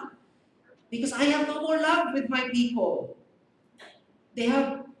Rohama? Because I have no more love with my people. They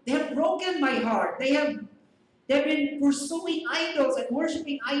have broken my heart. They've been pursuing idols and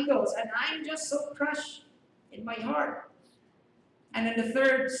worshiping idols, and I'm just so crushed in my heart. And then the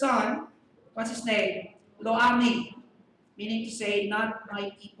third son, what's his name? Lo-ami, meaning to say, not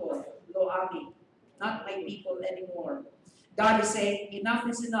my people. Lo-ami, not my people anymore. God is saying, enough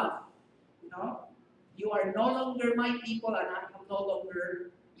is enough. You are no longer my people, and I'm no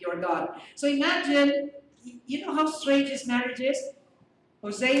longer your God. So imagine, you know how strange this marriage is?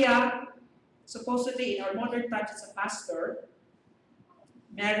 Hosea, supposedly in our modern times, it's a pastor,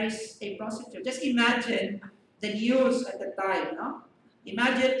 marries a prostitute. Just imagine the news at the time, no?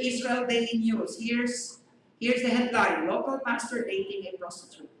 Imagine Israel Daily News. Here's the headline: local pastor dating a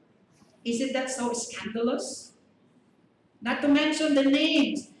prostitute. Isn't that so scandalous? Not to mention the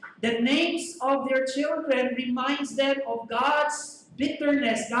names. The names of their children reminds them of God's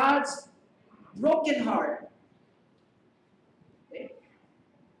bitterness, God's broken heart. Okay?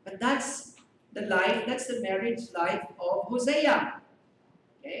 But that's the life, that's the marriage life of Hosea.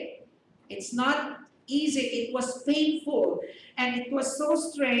 Okay? It's not easy, it was painful, and it was so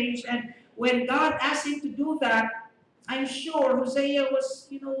strange. And when God asked him to do that, I'm sure Hosea was,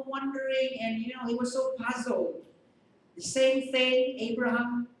 wondering, and he was so puzzled. The same thing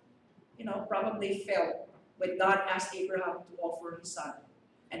Abraham, probably felt when God asked Abraham to offer his son.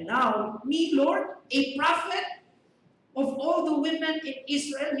 And now, me, Lord, a prophet, of all the women in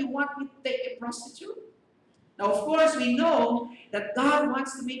Israel, you want me to take a prostitute? Now, of course, we know that God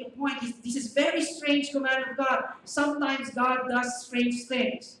wants to make a point. This is very strange command of God. Sometimes God does strange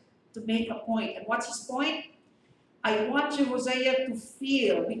things to make a point. And what's his point? I want you, Hosea, to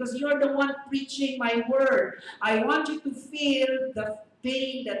feel, because you're the one preaching my word. I want you to feel the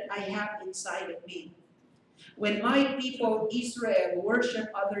pain that I have inside of me. When my people, Israel, worship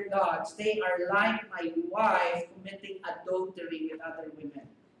other gods, they are like my wife committing adultery with other women.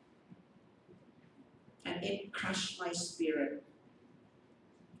 And it crushed my spirit,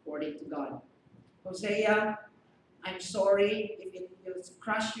 according to God. Hosea, I'm sorry if it will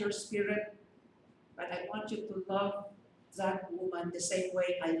crush your spirit, but I want you to love that woman the same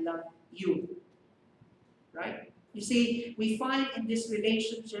way I love you. Right? You see, we find in this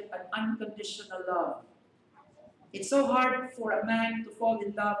relationship an unconditional love. It's so hard for a man to fall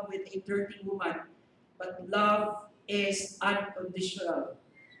in love with a dirty woman, but love is unconditional.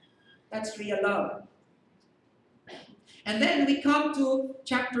 That's real love. And then we come to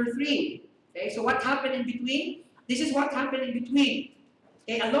chapter 3. Okay, so what happened in between? This is what happened in between.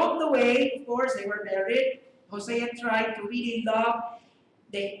 Okay, along the way, of course, they were married. Hosea tried to really love.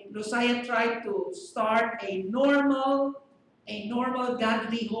 Hosea tried to start a normal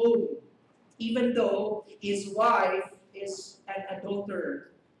godly home, even though his wife is an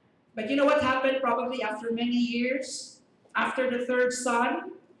adulterer. But you know what happened probably after many years? After the third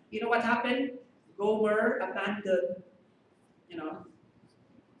son, you know what happened? Gomer abandoned,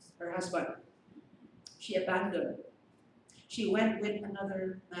 her husband. She abandoned. She went with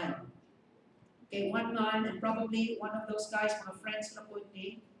another man. Okay, one man, and probably one of those guys, mga friends na po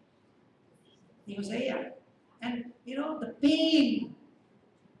ni Hosea. And, the pain.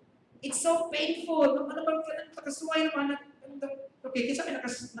 It's so painful. Okay, kisa may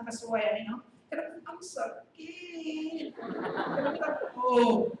nakasuway, ang sakit.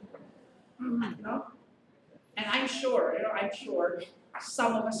 Oh. And I'm sure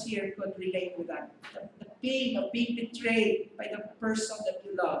some of us here could relate with that. The pain of being betrayed by the person that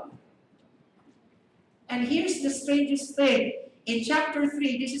you love. And here's the strangest thing. In chapter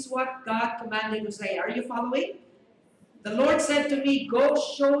 3, this is what God commanded Hosea. Are you following? The Lord said to me, go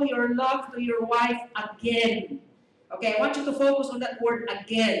show your love to your wife again. Okay, I want you to focus on that word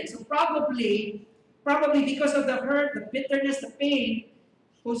again. So probably because of the hurt, the bitterness, the pain,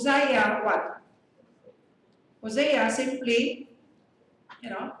 Hosea, what? Hosea simply,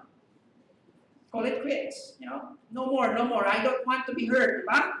 call it quits. No more. I don't want to be hurt.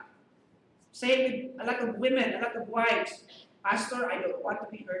 Diba? Same with a lot of women, a lot of wives. Pastor, I don't want to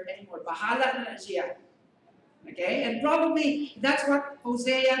be hurt anymore. Bahala na lang siya. Okay? And probably that's what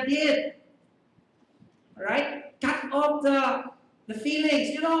Hosea did. Alright? Cut off the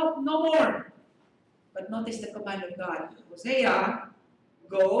feelings. No more. But notice the command of God. Hosea,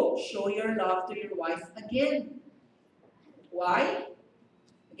 go show your love to your wife again. Why?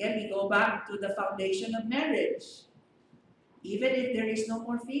 Again, we go back to the foundation of marriage. Even if there is no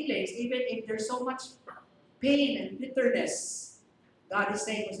more feelings, even if there's so much pain and bitterness, God is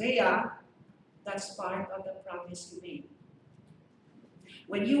saying, Hosea, that's part of the promise you made.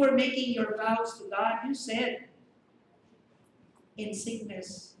 When you were making your vows to God, you said, in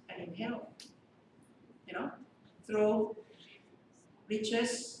sickness and in health, through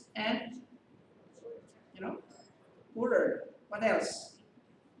riches and, poorer. What else?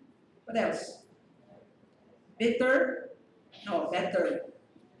 What else? Bitter? No, better.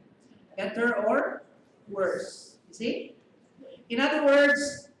 Better or worse. You see? In other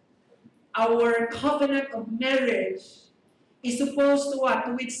words, our covenant of marriage is supposed to what?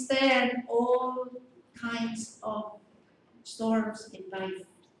 To withstand all kinds of storms in life.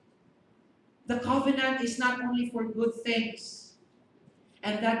 The covenant is not only for good things,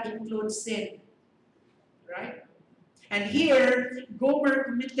 and that includes sin. Right? And here, Gomer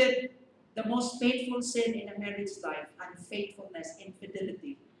committed the most painful sin in a marriage life: unfaithfulness,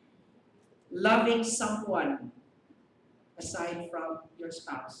 infidelity. Loving someone aside from your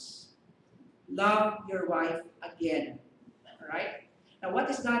spouse. Love your wife again. Alright? Now, what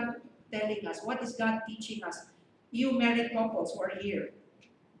is God telling us? What is God teaching us? You married couples who are here.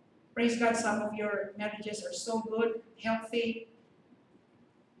 Praise God, some of your marriages are so good, healthy,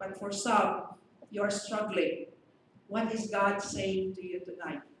 but for some, you're struggling. What is God saying to you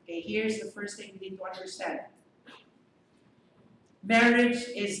tonight? Okay, here's the first thing we need to understand. Marriage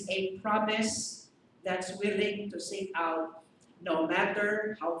is a promise that's willing to seek out no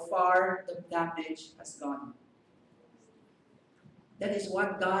matter how far the damage has gone. That is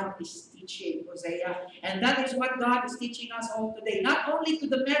what God is teaching Hosea. And that is what God is teaching us all today. Not only to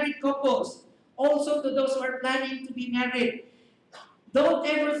the married couples, also to those who are planning to be married. Don't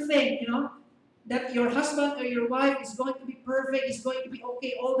ever think, that your husband or your wife is going to be perfect, is going to be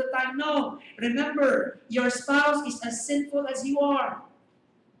okay all the time. No. Remember, your spouse is as sinful as you are.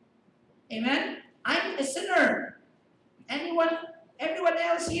 Amen? I'm a sinner. Everyone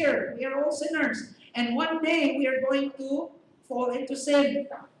else here, we are all sinners. And one day we are going to fall into sin.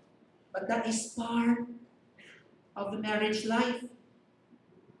 But that is part of the marriage life.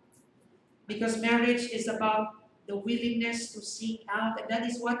 Because marriage is about the willingness to seek out. And that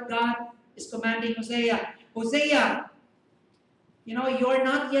is what God is commanding Hosea. Hosea, you're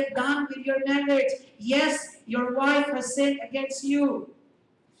not yet done with your marriage. Yes, your wife has sinned against you.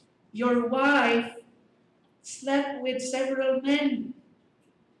 Your wife slept with several men.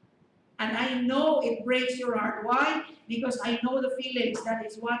 And I know it breaks your heart. Why? Because I know the feelings. That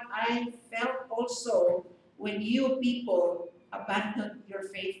is what I felt also when you people abandoned your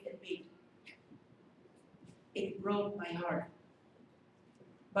faith in me. It broke my heart.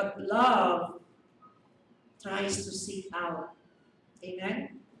 But love tries to seek out.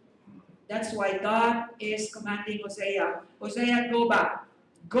 Amen? That's why God is commanding Hosea. Hosea, go back.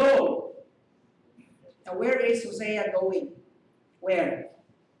 Go. Now, where is Hosea going? Where?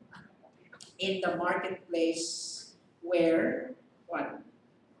 In the marketplace where, what?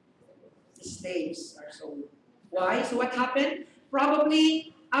 The slaves are sold. Why? So what happened?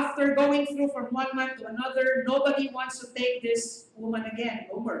 Probably after going through from one man to another, nobody wants to take this woman again,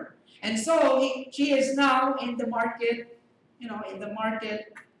 Gomer. And so she is now in the market, in the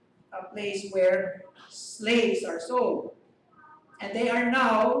market place where slaves are sold. And they are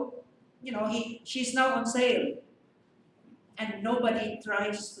now, she's now on sale. And nobody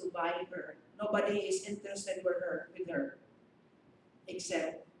tries to buy her. Nobody is interested with her,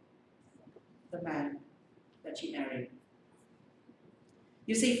 except the man that she married.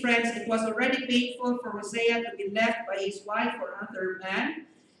 You see, friends, it was already painful for Hosea to be left by his wife for another man.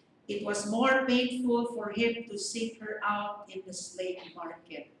 It was more painful for him to seek her out in the slave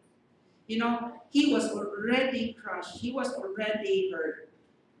market. He was already crushed. He was already hurt.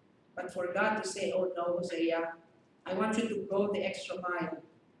 But for God to say, oh no, Hosea, I want you to go the extra mile.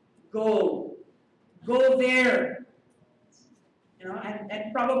 Go. Go there.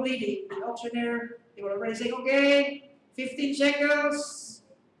 And probably the auctioneer, they were already saying, okay, 15 shekels.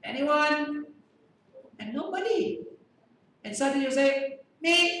 Anyone? And nobody. And suddenly you say,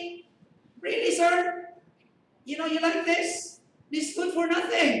 me? Really, sir? You like this? This is good for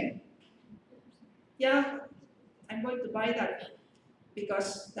nothing. Yeah, I'm going to buy that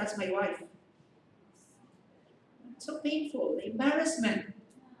because that's my wife. So painful, the embarrassment.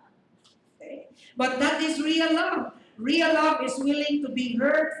 Okay? But that is real love. Real love is willing to be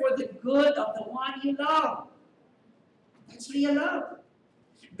hurt for the good of the one you love. That's real love.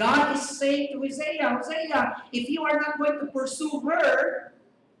 God is saying to Hosea, if you are not going to pursue her,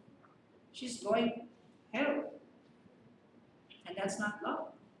 she's going hell. And that's not love.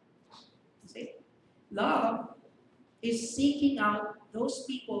 Love is seeking out those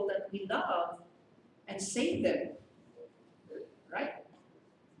people that we love and save them. Right?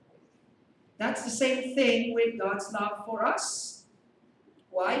 That's the same thing with God's love for us.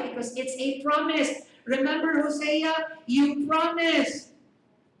 Why? Because it's a promise. Remember, Hosea, you promised.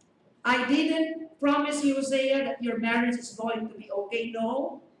 I didn't promise you, Hosea, that your marriage is going to be okay.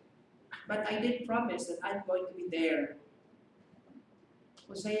 No. But I did promise that I'm going to be there.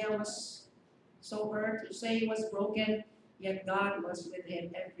 Hosea was so hurt. Hosea was broken. Yet God was with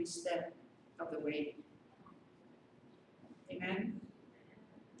him every step of the way. Amen?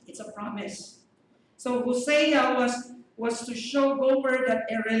 It's a promise. So Hosea was to show Gomer that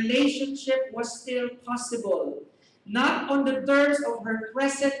a relationship was still possible. Not on the terms of her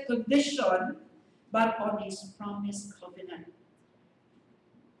present condition, but on his promised covenant.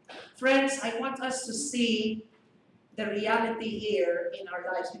 Friends, I want us to see the reality here in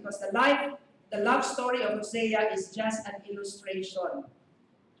our lives, because the love story of Hosea is just an illustration,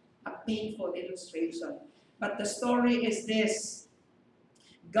 a painful illustration. But the story is this: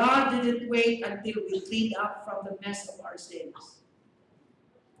 God didn't wait until we cleaned up from the mess of our sins.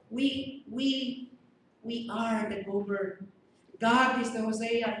 We are the Gomer. God is the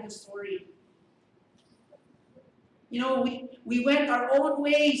Hosea in the story. You know, we went our own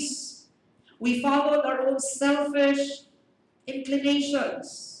ways. We followed our own selfish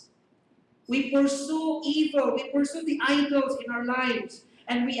inclinations. We pursue evil. We pursue the idols in our lives.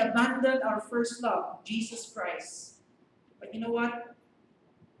 And we abandoned our first love, Jesus Christ. But you know what?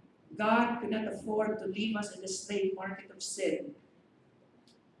 God could not afford to leave us in the slave market of sin.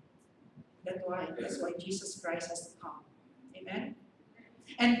 That's why Jesus Christ has to come. Amen?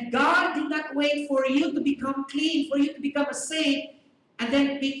 And God did not wait for you to become clean, for you to become a saint, and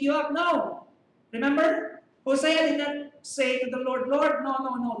then pick you up. No. Remember? Hosea did not say to the Lord, Lord, no,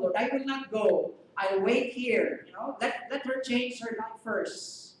 Lord, I will not go. I'll wait here. You know, let her change her life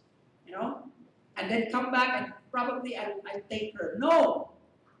first. You know? And then come back and probably I'll take her. No.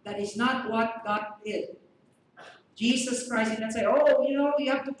 That is not what God did. Jesus Christ did not say, oh, you know,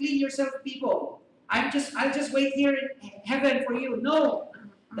 you have to clean yourself, people. I'll just wait here in heaven for you. No.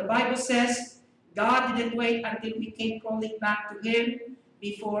 The Bible says God didn't wait until we came crawling back to Him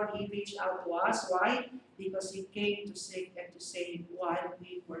before He reached out to us. Why? Because He came to seek and to save while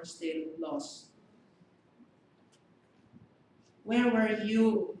we were still lost. Where were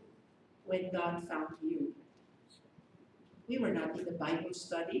you when God found you? We were not in the Bible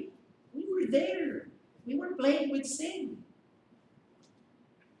study. We were there. We were playing with sin.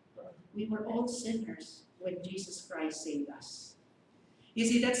 We were all sinners when Jesus Christ saved us. You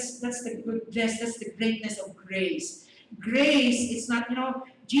see, that's the goodness, that's the greatness of grace. Grace is not,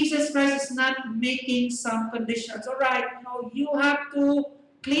 Jesus Christ is not making some conditions. All right, you have to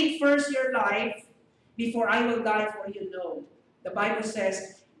clean first your life before I will die for you. No. The Bible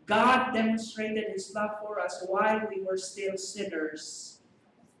says God demonstrated His love for us while we were still sinners.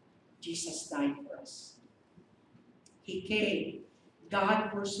 Jesus died for us. He came. God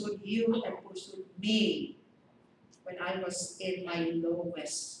pursued you and pursued me when I was in my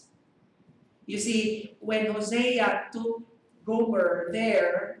lowest. You see, when Hosea took Gomer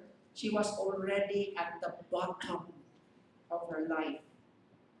there, she was already at the bottom of her life.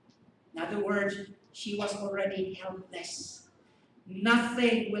 In other words, she was already helpless.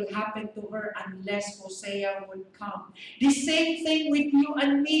 Nothing will happen to her unless Hosea would come. The same thing with you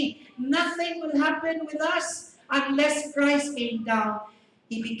and me. Nothing will happen with us unless Christ came down.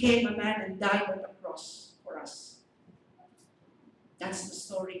 He became a man and died on the cross for us. That's the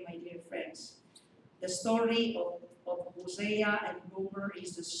story, my dear friends. The story of Hosea and Gomer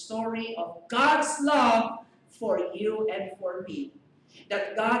is the story of God's love for you and for me.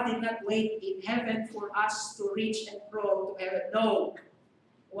 That God did not wait in heaven for us to reach and grow to heaven. No.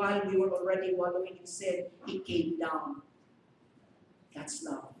 While we were already wallowing in sin, He came down. That's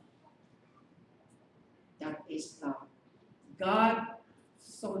love. That is love. God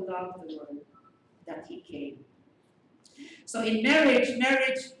so loved the world that He came. So in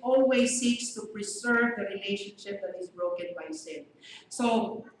marriage always seeks to preserve the relationship that is broken by sin.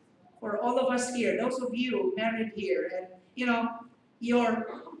 So for all of us here, those of you married here, and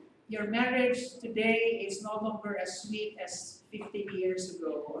your marriage today is no longer as sweet as 15 years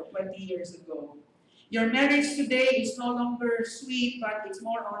ago or 20 years ago. Your marriage today is no longer sweet, but it's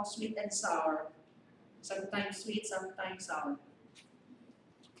more on sweet and sour. Sometimes sweet, sometimes sour.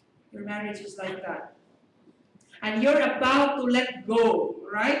 Your marriage is like that. And you're about to let go,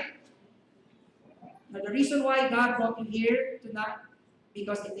 right? But the reason why God brought you here tonight,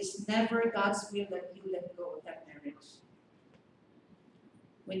 because it is never God's will that you let go of that marriage.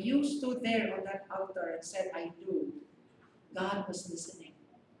 When you stood there on that altar and said, I do, God was listening.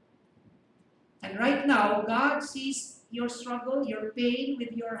 And right now, God sees your struggle, your pain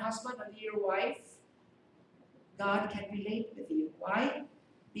with your husband and your wife. God can relate with you. Why?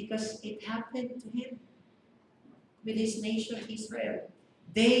 Because it happened to him with his nation Israel.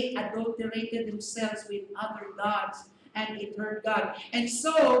 They adulterated themselves with other gods and it hurt God. And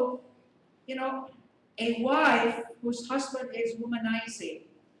so, a wife whose husband is womanizing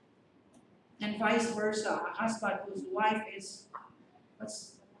and vice versa, a husband whose wife is,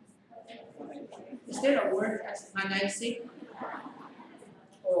 is there a word as womanizing?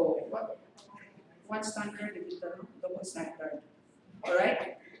 Oh, what? One standard, double standard. All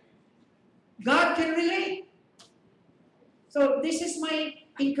right? God can relate. So this is my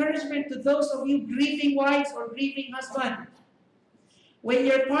encouragement to those of you grieving wives or grieving husband. When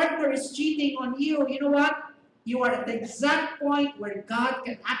your partner is cheating on you, you know what? You are at the exact point where God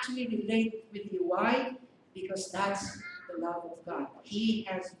can actually relate with you. Why? Because that's the love of God. He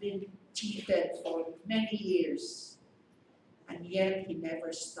has been cheated for many years, and yet He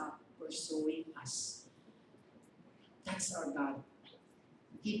never stopped pursuing us. That's our God.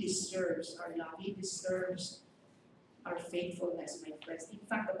 He deserves our love. He deserves our faithfulness, my friends. In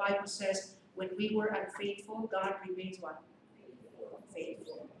fact, the Bible says, when we were unfaithful, God remains what?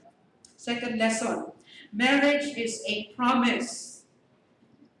 Faithful. Second lesson, marriage is a promise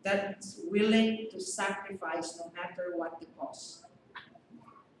that's willing to sacrifice no matter what the cost.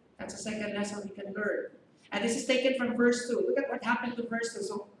 That's the second lesson we can learn. And this is taken from verse 2. Look at what happened to verse 2.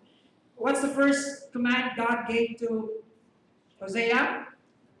 So, what's the first command God gave to Hosea?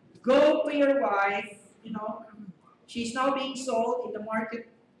 Go to your wife, she's now being sold in the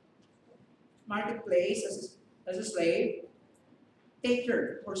marketplace as a slave. Take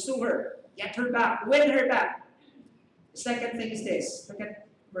her, pursue her, get her back, win her back. The second thing is this. Look at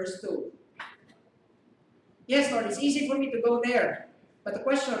verse 2. Yes, Lord, it's easy for me to go there. But the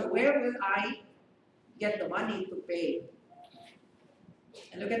question, where will I get the money to pay?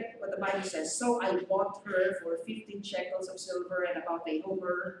 And look at what the Bible says. So I bought her for 15 shekels of silver and about a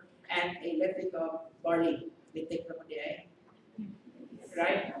homer and a lethek of barley.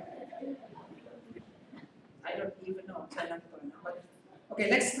 Right? I don't even know. But okay,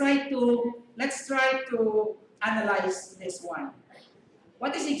 let's try to analyze this one.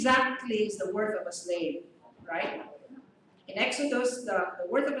 What is the worth of a slave? Right? In Exodus, the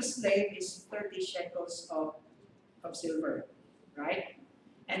worth of a slave is 30 shekels of silver. Right?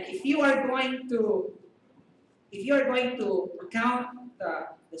 And if you are going to count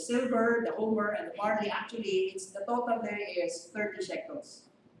the silver, the homer, and the barley, actually, the total there is 30 shekels.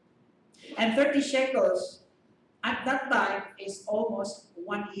 And 30 shekels at that time is almost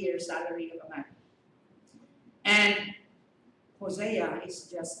 1 year's salary of a man. And Hosea is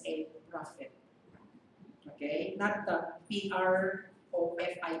just a prophet. Okay? Not the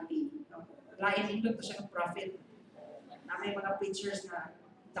P-R-O-F-I-T. No? Lain nito to siya ng prophet. Na may mga preachers na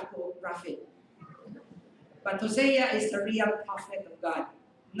dako prophet. But Hosea is the real prophet of God.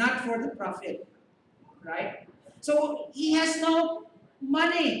 Not for the prophet. Right? So, he has no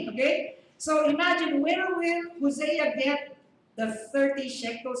money. Okay? So imagine, where will Hosea get the 30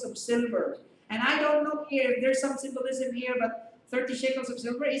 shekels of silver? And I don't know here, there's some symbolism here, but 30 shekels of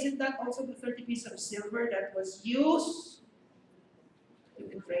silver, isn't that also the 30 pieces of silver that was used to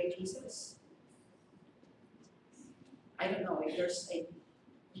betray Jesus? I don't know if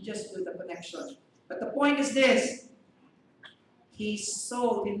you just do the connection. But the point is this, he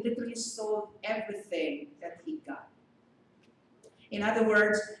literally sold everything that he got. In other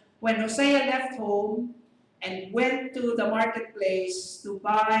words, when Hosea left home and went to the marketplace to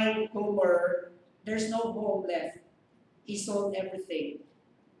buy Gomer, there's no home left. He sold everything.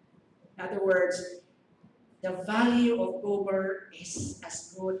 In other words, the value of Gomer is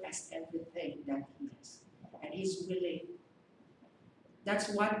as good as everything that he has. And he's willing. That's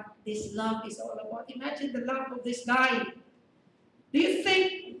what this love is all about. Imagine the love of this guy. Do you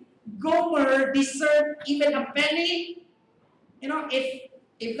think Gomer deserved even a penny?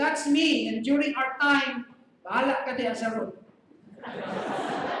 If that's me, and during our time, bahala ka diyan sa room.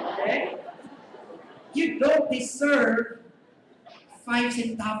 Okay? You don't deserve 5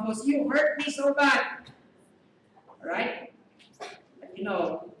 centavos. You hurt me so bad. Alright? But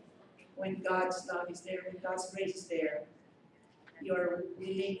when God's love is there, when God's grace is there, you're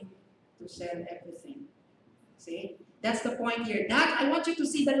willing to sell everything. See? That's the point here. I want you to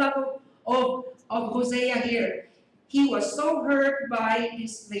see the love of Hosea here. He was so hurt by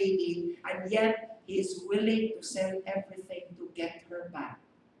this lady, and yet he is willing to sell everything to get her back.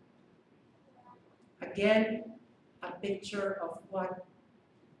 Again, a picture of what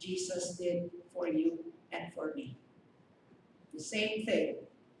Jesus did for you and for me. The same thing.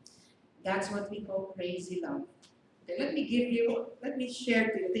 That's what we call crazy love. Okay, let me share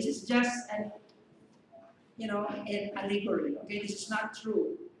to you. This is just an an allegory. Okay, this is not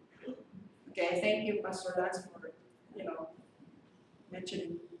true. Okay, thank you, Pastor Lance, for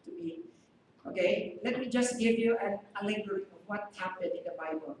mentioning to me. Okay, let me just give you an allegory of what happened in the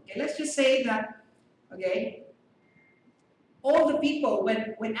Bible. Okay, let's just say that, okay, all the people,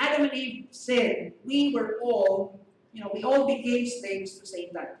 when Adam and Eve sinned, we were all, we all became slaves to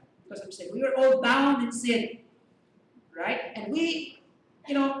Satan because of sin. We were all bound in sin, right? And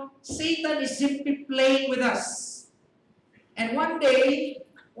Satan is simply playing with us. And one day,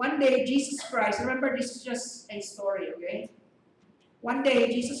 Jesus Christ, remember this is just a story, okay? One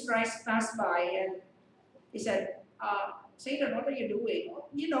day, Jesus Christ passed by and he said, Satan, what are you doing?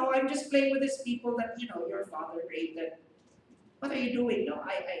 I'm just playing with these people that, your father created. What are you doing?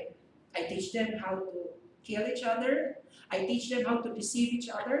 I teach them how to kill each other. I teach them how to deceive each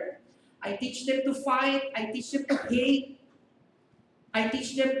other. I teach them to fight. I teach them to hate. I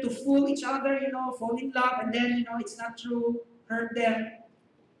teach them to fool each other, fall in love, and then, it's not true, hurt them.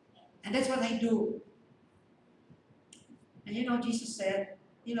 And that's what I do. And Jesus said,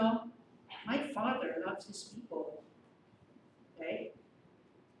 my Father loves his people. Okay?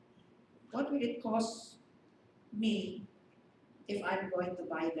 What will it cost me if I'm going to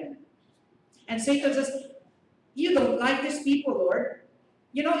buy them? And Satan says, you don't like these people, Lord.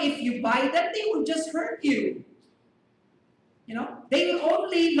 If you buy them, they will just hurt you. They will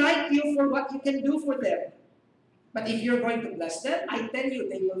only like you for what you can do for them. But if you're going to bless them, I tell you,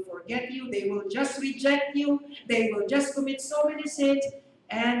 they will forget you, they will just reject you, they will just commit so many sins,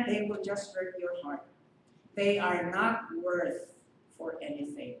 and they will just hurt your heart. They are not worth for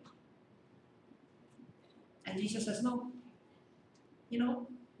anything. And Jesus says, no.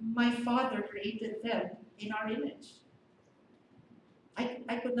 My Father created them in our image.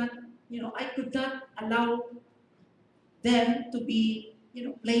 I could not allow them to be,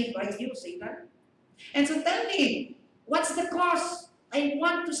 played by you, Satan. And so tell me, what's the cost? I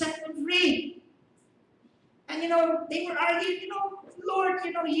want to set them free. And they were arguing, Lord,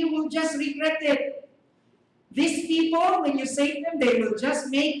 you will just regret it. These people, when you save them, they will just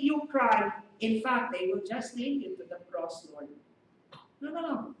make you cry. In fact, they will just nail you to the cross, Lord.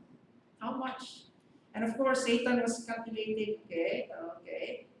 No. How much? And of course, Satan was calculating,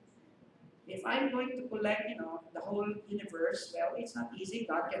 okay. If I'm going to collect, the whole universe, well, it's not easy.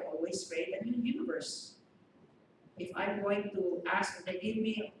 God can always create a new universe. If I'm going to ask if they give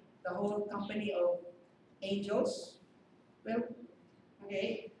me the whole company of angels, well,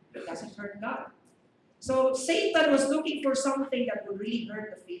 okay, it doesn't hurt God. So Satan was looking for something that would really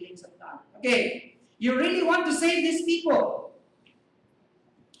hurt the feelings of God. Okay, you really want to save these people.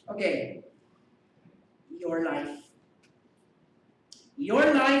 Okay, your life.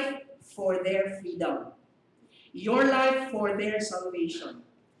 Your life for their freedom. Your life for their salvation.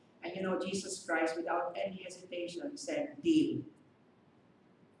 And Jesus Christ, without any hesitation, said, deal.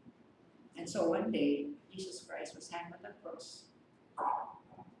 And so one day, Jesus Christ was hanged on that cross.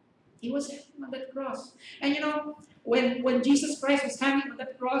 He was hanging on that cross. And when Jesus Christ was hanging on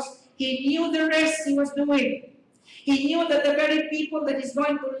that cross, he knew the rest he was doing. He knew that the very people that he's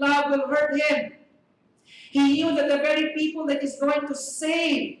going to love will hurt him. He knew that the very people that he's going to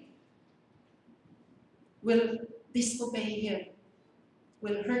save will disobey him,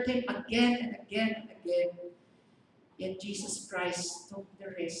 will hurt him again and again and again. Yet Jesus Christ took the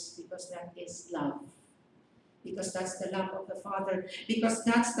risk because that is love. Because that's the love of the Father. Because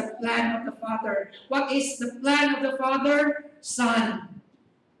that's the plan of the Father. What is the plan of the Father? Son.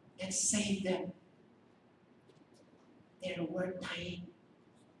 Let's save them. They're worth dying.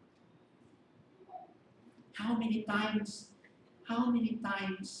 How many times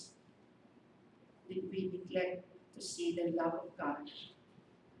did we neglect to see the love of God?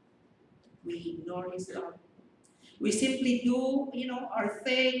 We ignore his love. We simply do, our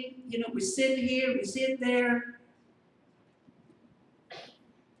thing, we sin here, we sin there,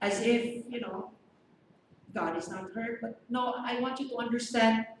 as if, God is not hurt. But no, I want you to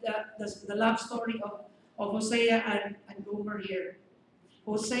understand the love story of Hosea and Gomer here.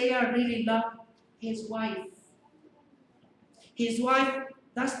 Hosea really loved his wife. His wife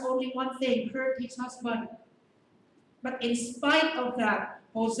does only one thing, hurt his husband. But in spite of that,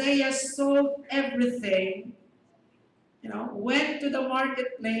 Hosea sold everything, went to the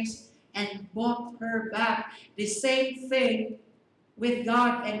marketplace and bought her back. The same thing with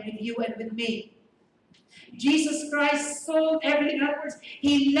God and with you and with me. Jesus Christ sold everything. In other words,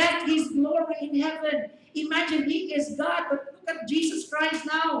 he left his glory in heaven. Imagine he is God, but look at Jesus Christ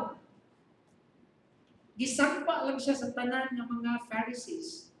now. Gisampa lang siya sa tanan ng mga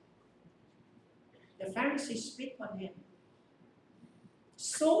Pharisees. The Pharisees spit on him.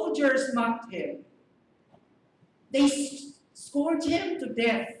 Soldiers mocked him. They scourged him to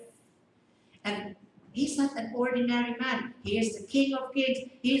death. And he's not an ordinary man. He is the King of Kings.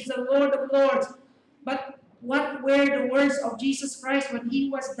 He is the Lord of Lords. But what were the words of Jesus Christ when he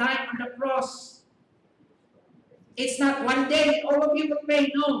was dying on the cross? It's not one day all of you will pay.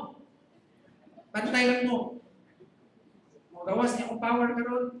 No. Bantay lang mo. Gawas niya kung power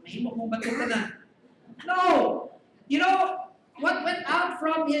karon, mahimo kong bato ka na. No! You know, what went out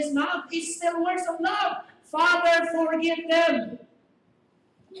from his mouth is still words of love. Father, forgive them.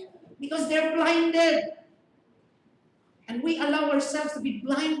 Because they're blinded. And we allow ourselves to be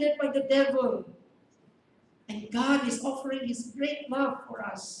blinded by the devil. And God is offering his great love for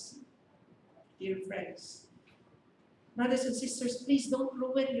us. Dear friends, brothers and sisters, please don't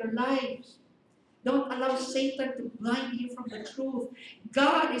ruin your lives. Don't allow Satan to blind you from the truth.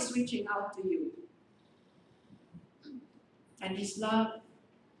 God is reaching out to you. And his love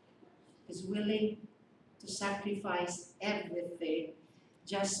is willing to sacrifice everything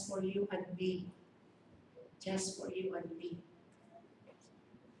just for you and me. Just for you and me.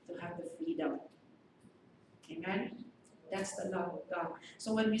 To have the freedom. Amen? That's the love of God.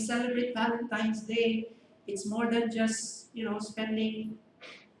 So when we celebrate Valentine's Day, it's more than just, spending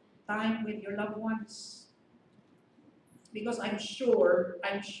time with your loved ones. Because I'm sure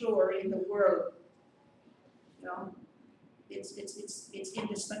in the world, it's in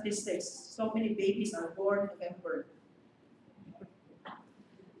the statistics. So many babies are born in November.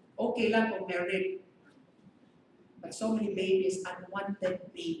 Okay lang kung married. But so many babies, unwanted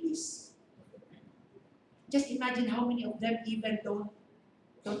babies. Just imagine how many of them even don't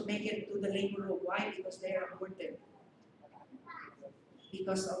make it to the labor room. Why? Because they are aborted.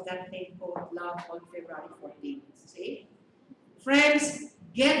 Because of that thing called love on February 14th. See? Friends,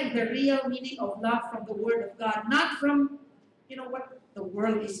 get the real meaning of love from the Word of God, not from, what the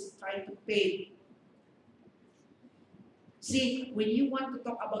world is trying to pay. See, when you want to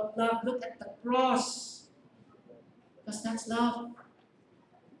talk about love, look at the cross. Because that's love.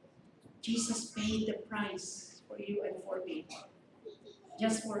 Jesus paid the price for you and for me.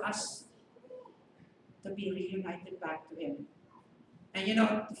 Just for us to be reunited back to Him. And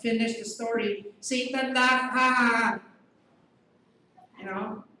to finish the story, Satan laughed, ha ha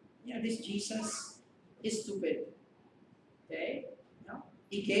ha. This Jesus is stupid. Okay?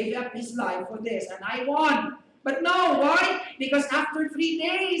 He gave up his life for this, and I won. But no, why? Because after 3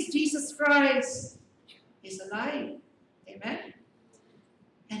 days, Jesus Christ is alive. Amen?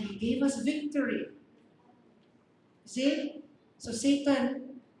 And He gave us victory. See? So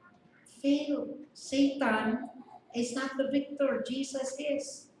Satan failed. Satan is not the victor. Jesus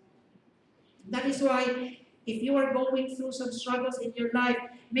is. That is why, if you are going through some struggles in your life,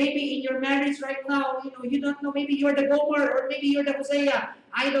 maybe in your marriage right now, you don't know, maybe you're the Gomer or maybe you're the Hosea.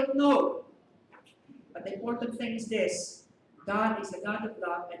 I don't know. But the important thing is this. God is a God of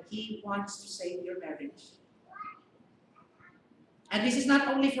love and He wants to save your marriage. And this is not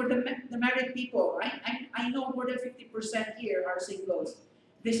only for the married people. I know more than 50% here are singles.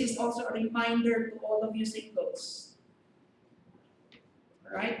 This is also a reminder to all of you singles.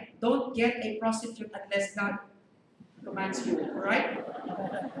 Alright? Don't get a prostitute unless God commands you. Alright?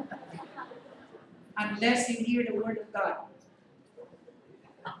 Unless you hear the word of God.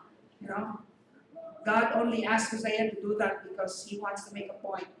 God only asked Hosea to do that because He wants to make a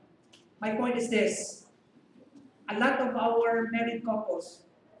point. My point is this. A lot of our married couples,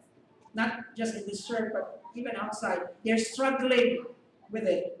 not just in this church, but even outside, they're struggling with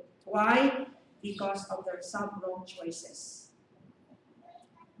it. Why? Because of some wrong choices.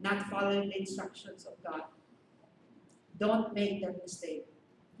 Not following the instructions of God. Don't make that mistake.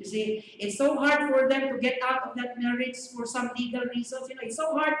 You see, it's so hard for them to get out of that marriage for some legal reasons. It's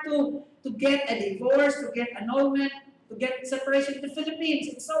so hard to get a divorce, to get annulment, to get separation in the Philippines.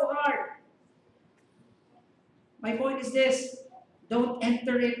 It's so hard. My point is this. Don't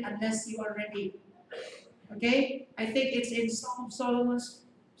enter it unless you are ready. Okay? I think it's in Song of Solomon's,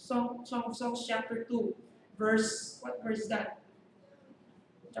 Song of Songs chapter 2. What verse is that?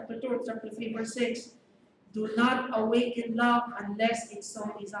 Chapter 2, chapter 3, verse 6. Do not awaken love unless it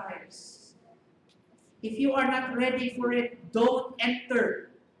so desires. If you are not ready for it, don't enter.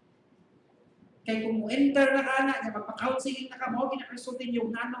 Kaya kung enter na ka na, magpa-counseling na ka mo, ginakasultin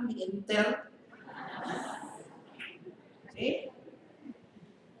yung nanong ni enter. See?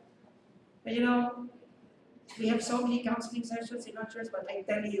 But we have so many counseling sessions in our church, but I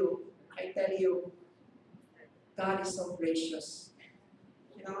tell you, God is so gracious.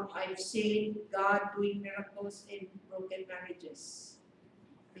 You know, I've seen God doing miracles in broken marriages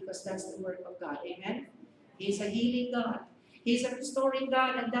because that's the work of God. Amen? He's a healing God. He's a restoring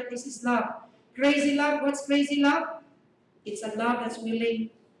God, and that is His love. Crazy love, what's crazy love? It's a love that's willing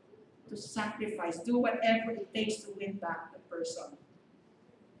to sacrifice, do whatever it takes to win back the person.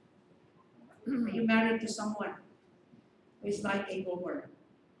 Are you married to someone who is like a Gomer?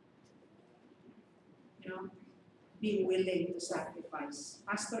 You know, be willing to sacrifice.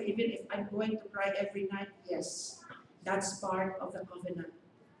 Pastor, even if I'm going to cry every night, yes, that's part of the covenant.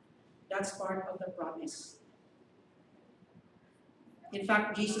 That's part of the promise. In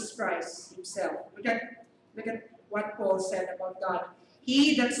fact, Jesus Christ Himself, look at what Paul said about God.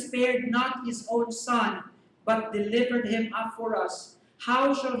 He that spared not His own Son, but delivered Him up for us,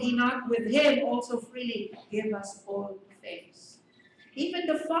 how shall He not with Him also freely give us all things? Even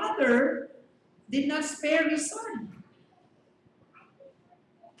the Father did not spare His Son.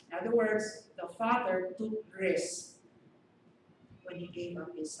 In other words, the Father took risk when He gave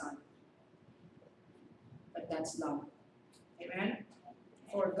up His Son. But that's love. Amen?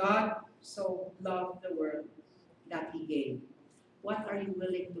 For God so loved the world that He gave. What are you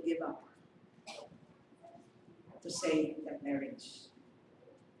willing to give up to save that marriage?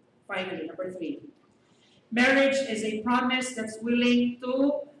 Finally, number 3. Marriage is a promise that's willing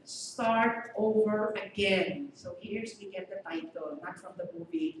to start over again. So here's we get the title, not from the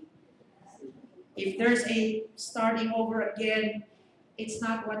movie. If there's a starting over again, it's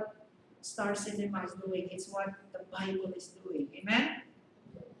not what Star Cinema is doing, it's what the Bible is doing. Amen?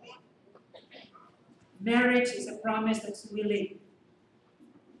 Marriage is a promise that's willing.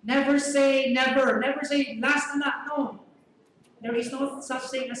 Never say never. Never say last na na. No. There is no such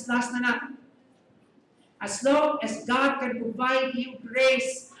thing as last na na. As long as God can provide you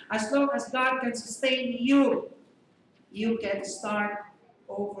grace, as long as God can sustain you, you can start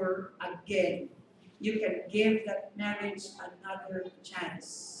over again. You can give that marriage another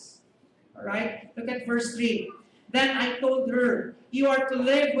chance. Alright? Look at verse 3. Then I told her, you are to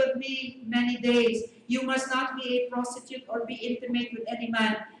live with me many days. You must not be a prostitute or be intimate with any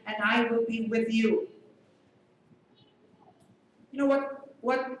man, and I will be with you. You know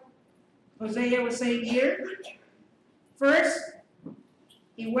what Hosea was saying here? First,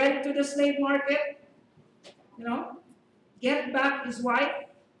 he went to the slave market, you know, get back his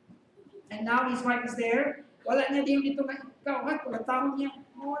wife, and now his wife is there. Wala niya din dito nga, ikaw ha, wala taon niya.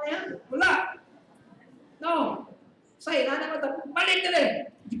 Wala yan. Wala. No. Say, nana mo, palit na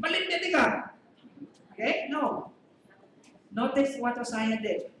rin. Palit na din ka. Okay? No. Notice what Hosea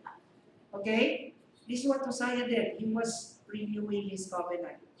did. Okay? This is what Hosea did. He was renewing his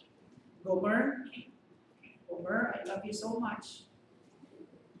covenant. Gomer, I love you so much.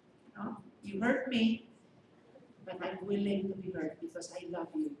 No? You hurt me, but I'm willing to be hurt because I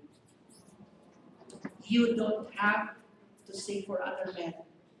love you. You don't have to sing for other men.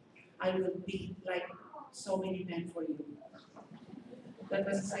 I will be like so many men for you. That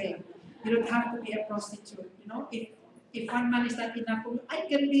was saying. You don't have to be a prostitute. You know, if one man is not enough for you, I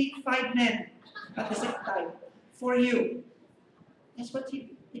can be 5 men at the same time for you. That's what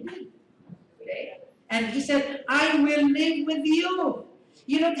he did. Okay? And he said, I will live with you.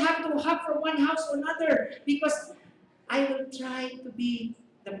 You don't have to hop from one house to another because I will try to be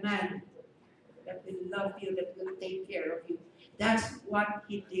the man that will love you, that will take care of you. That's what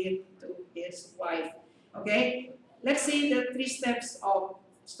he did to his wife. Okay? Let's see the 3 steps of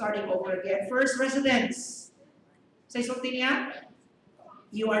starting over again. First, residence. Say something niya.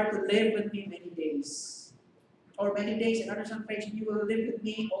 You are to live with me many days. Or many days, in other translation, you will live with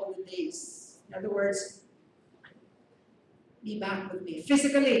me all the days. In other words, be back with me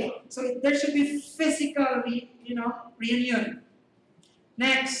physically. So there should be physical, reunion.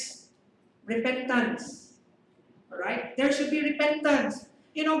 Next, repentance. All right, there should be repentance.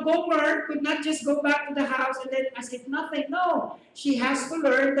 You know, Gomer could not just go back to the house and then as if nothing. No, she has to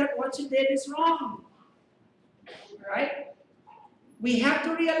learn that what she did is wrong. All right, we have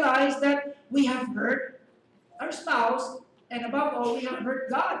to realize that we have hurt our spouse, and above all, we have hurt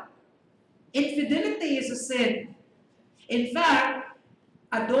God. Infidelity is a sin. In fact,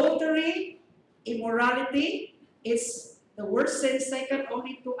 adultery, immorality, is the worst sin, second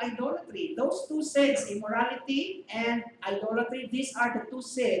only to idolatry. Those 2 sins, immorality and idolatry, these are the 2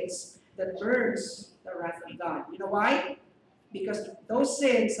 sins that burns the wrath of God. You know why? Because those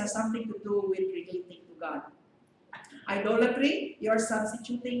sins have something to do with relating to God. Idolatry, you're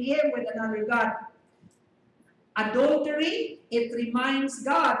substituting Him with another God. Adultery, it reminds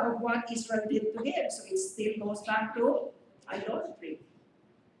God of what Israel did to Him. So it still goes back to idolatry.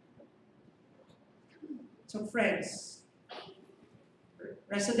 So friends,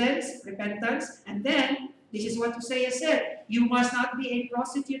 residence, repentance, and then this is what Hosea said, you must not be a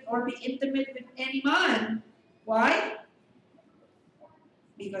prostitute or be intimate with any man. Why?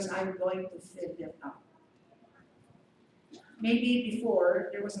 Because I'm going to fill them up. Maybe before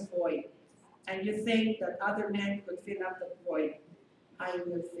there was a void, and you think that other men could fill up that void. I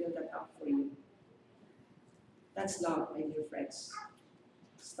will fill that up for you. That's love, my dear friends.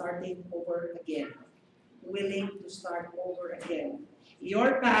 Starting over again. Willing to start over again.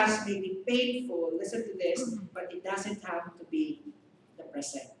 Your past may be painful, listen to this, but it doesn't have to be the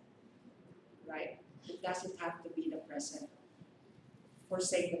present. Right? It doesn't have to be the present.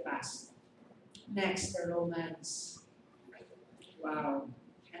 Forsake the past. Next, the romance. Wow.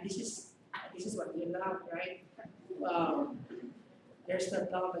 And this is what we love, right? Wow. There's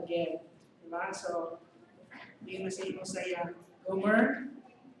that love again. Diba? So, yung nasa Hosea, Gomer,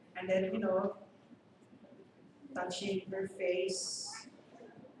 and then, touching her face,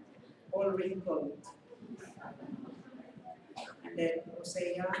 all wrinkled. And then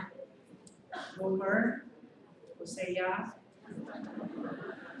Hosea, Gomer, Hosea,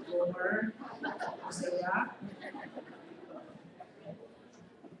 Gomer, Hosea.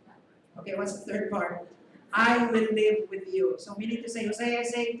 Okay, what's the third part? I will live with you. So we need to say, Hosea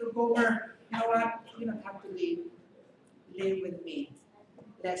is saying to Gomer, you know what? You don't have to live. Live with me.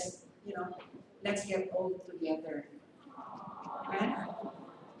 Let's get old together. Right?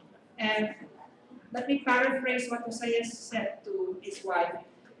 And let me paraphrase what Hosea said to his wife.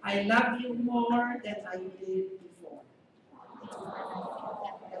 I love you more than I did before.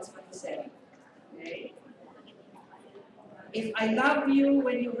 That's what he said. Okay? If I love you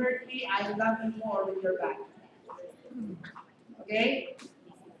when you hurt me, I love you more when you're back. Okay?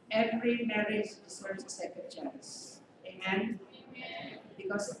 Every marriage deserves a second chance. Amen?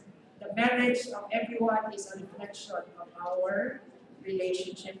 Because the marriage of everyone is a reflection of our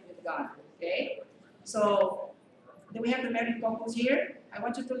relationship with God. Okay? So, do we have the married couples here? I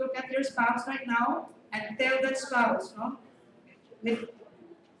want you to look at your spouse right now and tell that spouse, with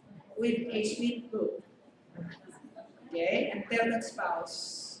a sweet look. Okay? And tell that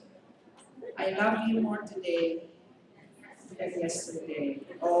spouse, I love you more today than yesterday.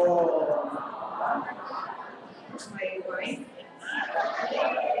 Oh. Who's my wife?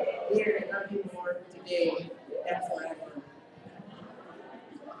 Dear, I love you more today than forever.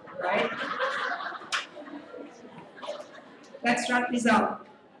 Right? Let's wrap this up.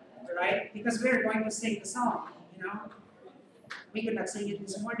 Right? Because we're going to sing the song, We could not sing it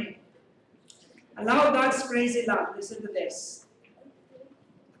this morning. Allow God's crazy love. Listen to this.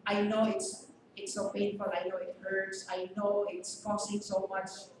 I know it's so painful. I know it hurts. I know it's causing so much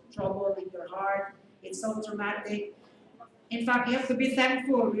trouble in your heart. It's so traumatic. In fact, you have to be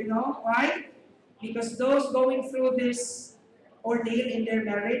thankful, Why? Because those going through this ordeal in their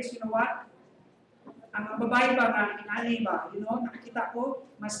marriage, you know what? Ang mga babae ba, inanay ba, nakikita ko,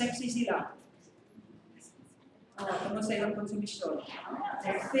 mas sexy sila. Ano sa ilang konsumisyon.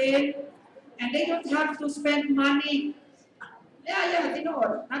 They're thin, and they don't have to spend money. Yeah,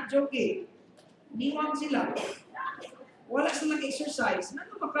 not joking. Niwang sila. Wala silang exercise.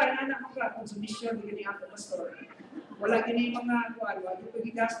 Konsumisyon, hindi ako pastor. Wala gini mga wala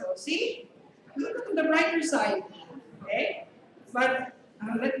gasto. See? Look at the brighter side. Okay? But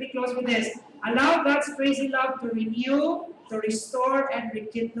let me close with this. Allow God's crazy love to renew, to restore, and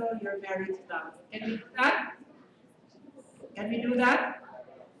rekindle your married love. Can we do that? Can we do that?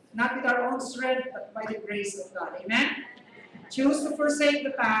 Not with our own strength, but by the grace of God. Amen? Choose to forsake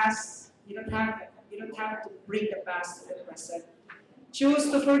the past. You don't have to bring the past to the present.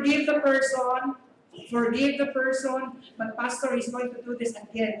 Choose to forgive the person. Forgive the person, but pastor is going to do this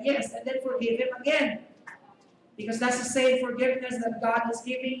again. Yes, and then forgive him again. Because that's the same forgiveness that God is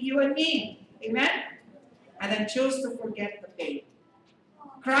giving you and me. Amen? And then choose to forget the pain.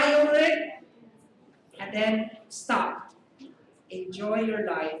 Cry over it, and then stop. Enjoy your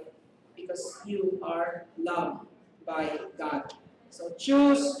life because you are loved by God. So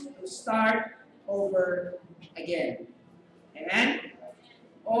choose to start over again. Amen?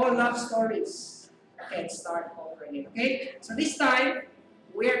 All love stories can start over again. Okay? So this time,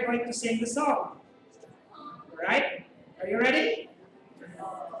 we are going to sing the song. Alright? Are you ready?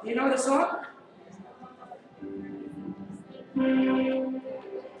 Do you know the song?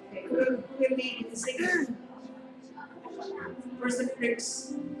 Okay, who will lead the singing? First the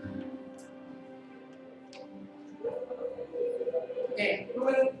lyrics. Okay, who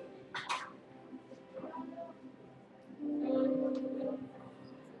will?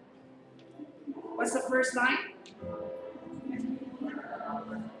 What's the first line?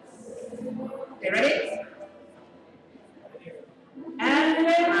 Okay, ready?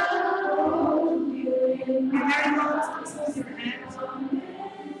 married couples, please hold your hands.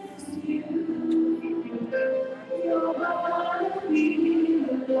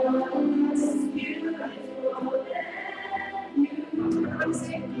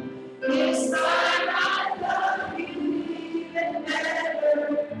 This time I love you even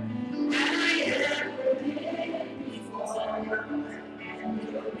better than I ever did before. And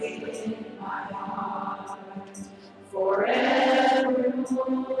you'll be in my heart forevermore.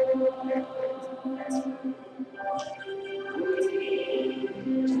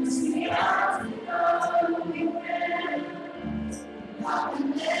 Just be out to know you well. Love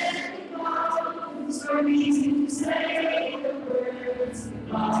and let it go. So easy to say the words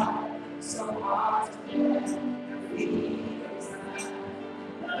goodbye. So hard to get the feelings now.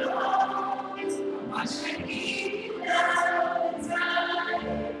 How much I need you now in time.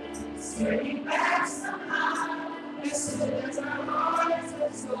 Turning back somehow. As soon as our hearts are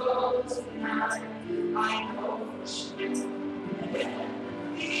close tonight, I know for sure that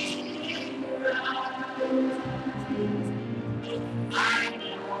being around. I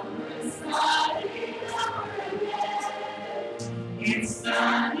know it's starting over again. It's the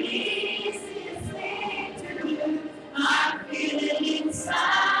easiest thing to do. I feel it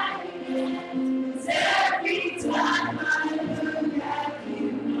inside again. 'Cause every time I look at you,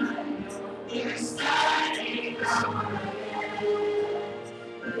 I know you're starting over again.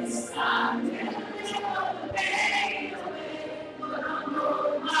 This time we'll never fade away. But I'm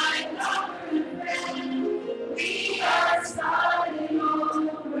all my lover friend. We are starting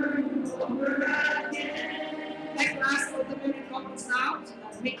over again. Let's ask for the married couples now.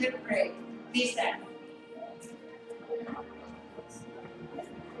 We can pray. Please stand.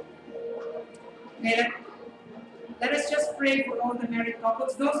 Okay, let us just pray for all the married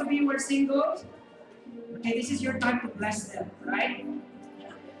couples. Those of you who are single, okay, this is your time to bless them, right?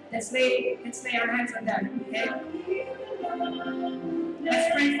 Let's lay our hands on them, okay? Let's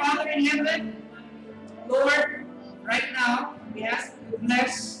pray, Father in heaven, Lord, right now, we ask you to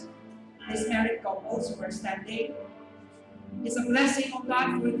bless these married couples who are standing. It's a blessing, oh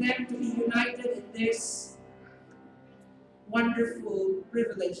God, for them to be united in this wonderful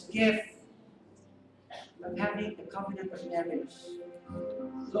privilege, gift of having the covenant of marriage.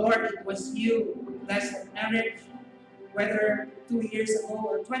 Lord, it was you who blessed that marriage, whether 2 years ago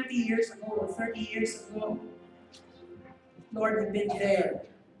or 20 years ago or 30 years ago. Lord, you've been there.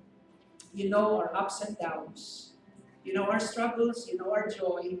 You know our ups and downs. You know our struggles. You know our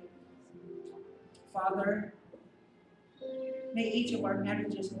joy. Father, may each of our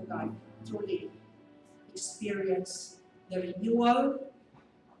marriages, oh God, truly experience the renewal,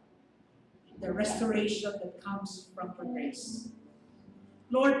 the restoration that comes from your grace.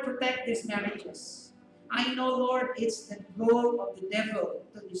 Lord, protect these marriages. I know, Lord, it's the goal of the devil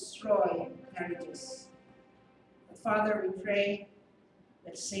to destroy marriages. But Father, we pray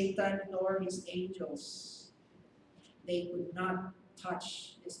that Satan nor his angels, they would not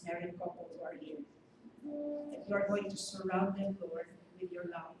touch this married couple who are here. That you are going to surround them, Lord, with your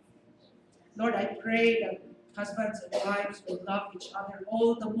love. Lord, I pray that husbands and wives will love each other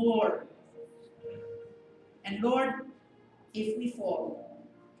all the more. And Lord, if we fall,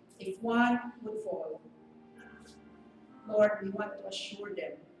 if one would fall, Lord, we want to assure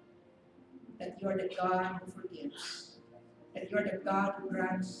them that you're the God who forgives, that you're the God who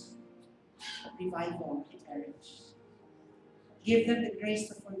grants revival in marriage. Give them the grace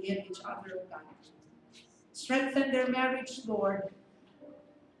to forgive each other, oh God. Strengthen their marriage, Lord,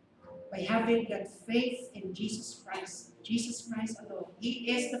 by having that faith in Jesus Christ alone.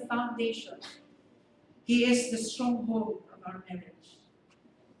 He is the foundation. He is the stronghold of our marriage.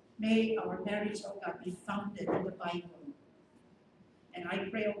 May our marriage, oh God, be founded in the Bible. And I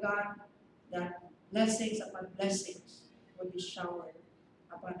pray, oh God, that blessings upon blessings will be showered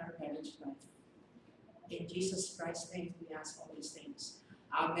upon our marriage life. In Jesus Christ's name, we ask all these things.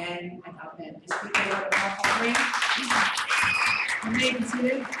 Amen and amen. This people are now offering. You may be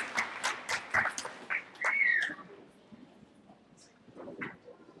seated.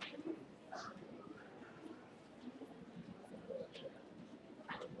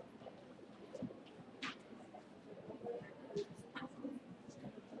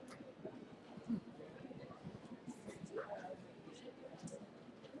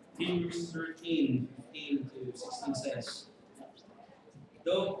 Hebrews 13, 15 to 16 says,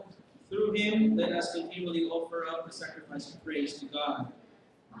 Though through him let us continually offer up a sacrifice of praise to God,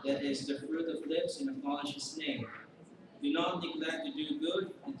 that is the fruit of lips and acknowledge his name. Do not neglect to do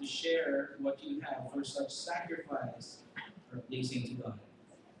good and to share what you have, for such sacrifice are pleasing to God.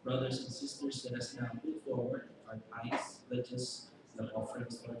 Brothers and sisters, let us now move forward our tithes, pledges, and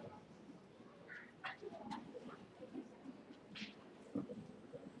offerings for God.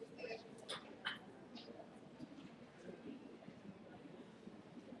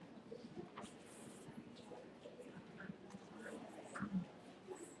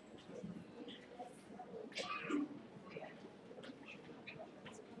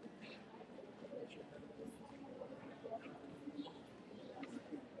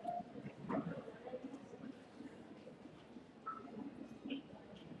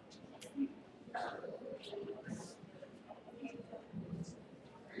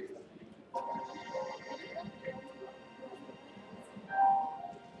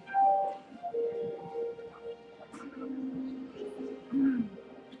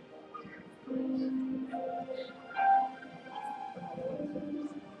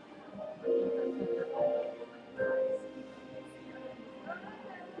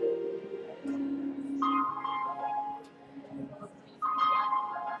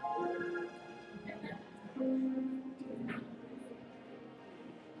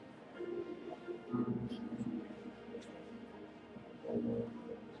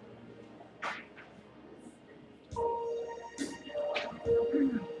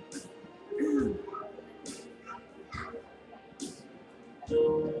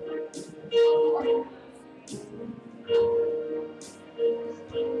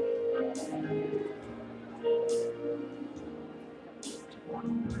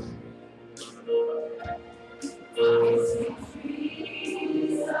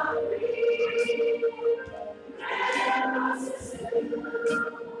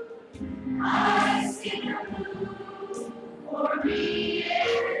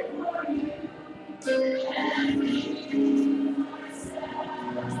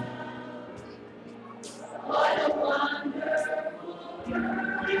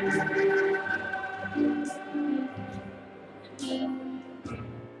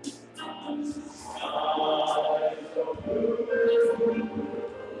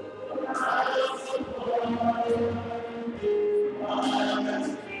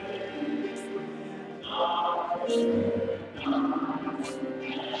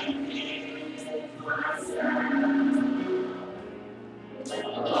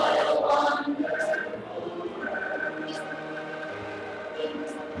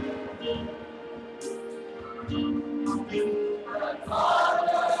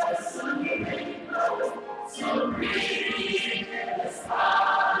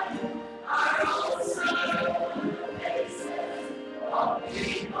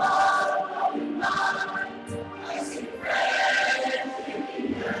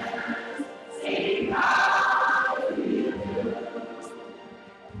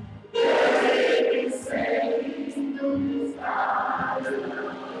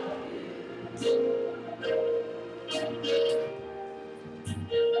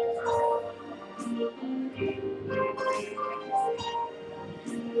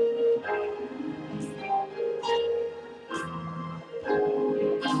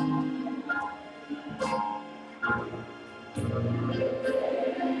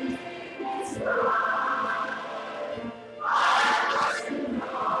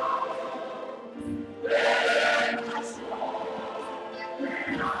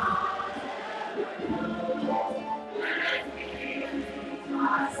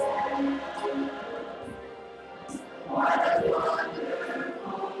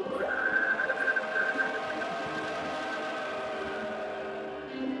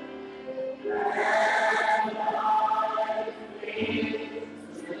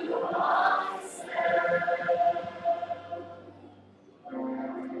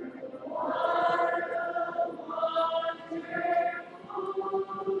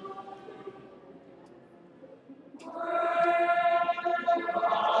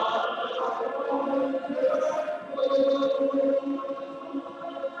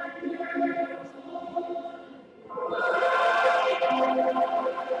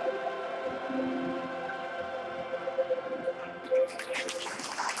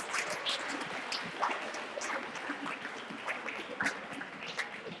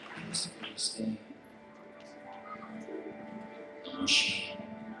 No shame,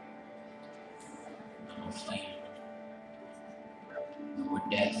 no more fear, no more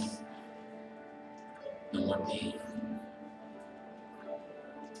death, no more pain.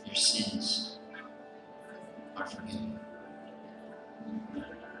 Your sins are forgiven.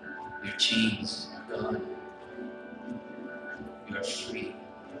 Your chains are gone. You are free,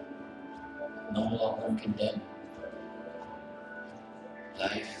 no longer condemned.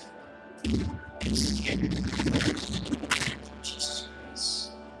 Life is here. Jesus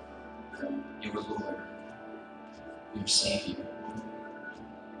Christ, your Lord, your Savior.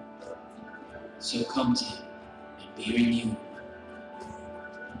 So come to Him and be renewed,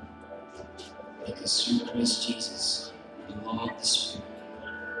 because through Christ Jesus, the law of the Spirit,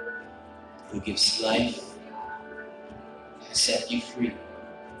 who gives life, has set you free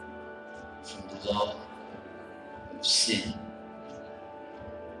from the law of sin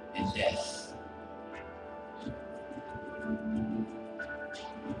and death.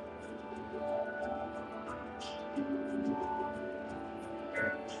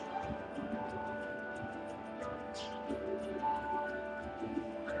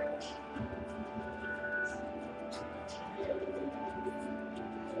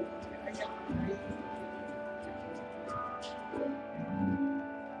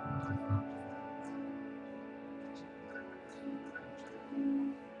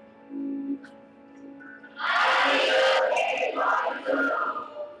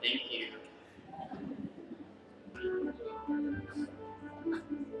 Thank you.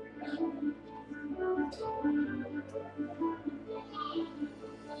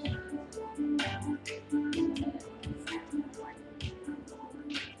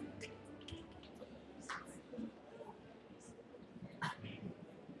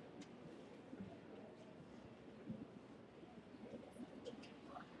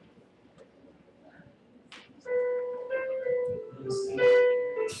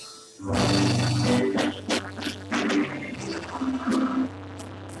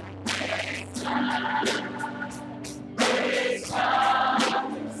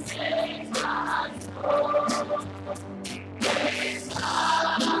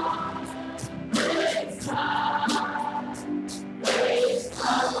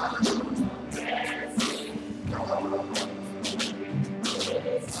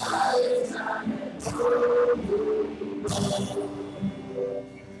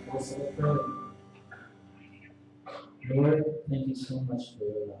 so much for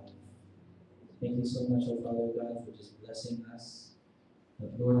your love. Thank you so much, oh Father God, for just blessing us.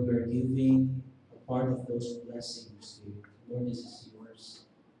 That, Lord, we are giving a part of those blessings to you. Lord, this is yours.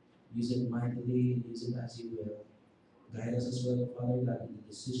 Use it mightily, use it as you will. Guide us as well, Father God, in the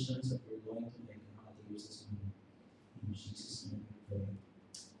decisions that we're going to make and how to use this money. In Jesus' name we pray.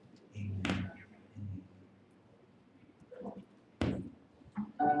 Amen. Amen.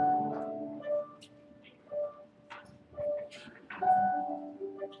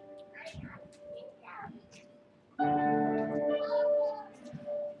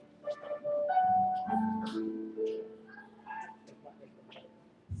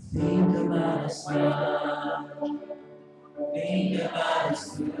 Think about us now. Think about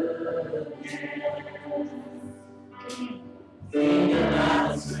us goodness. Think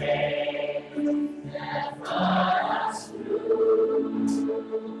about us grace that brought us through.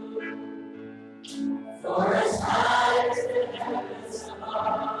 For as high as the heavens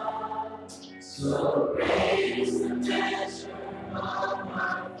above, so great is the measure of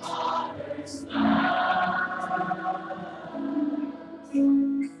our Father's love.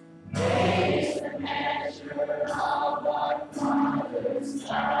 Great is the measure of our Father's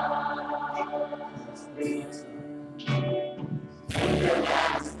love. Think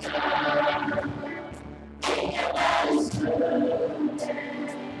about His love. Think about His goodness.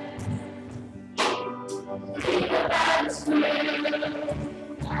 Think about His grace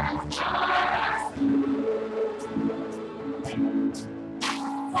that brought us through.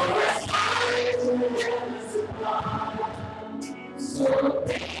 For as high as the heavens above, so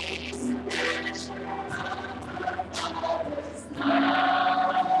great is the measure of our Father's love.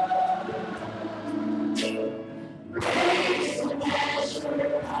 Great is the measure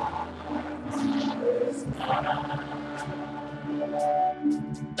of our Father's love.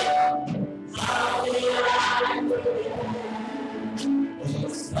 How the eye will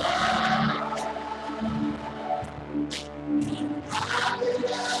His love. How the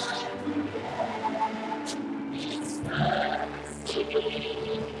eye His mercy.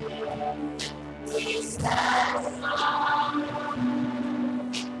 We satisfy.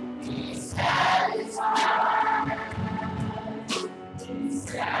 We satisfy. We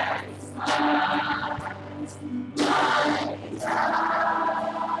satisfy. My desire.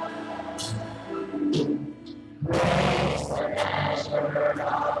 Great is the measure of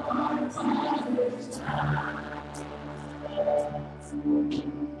our Father's love.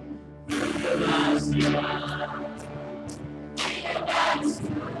 Think about His love. Think about His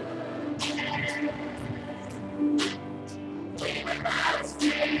goodness. Think about His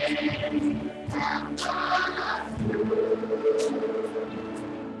grace that brought us through.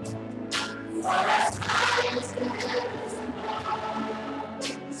 For as high as the heavens above,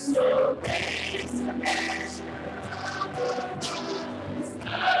 so great is the measure of our Father's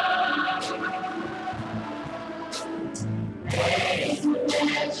love. Great is the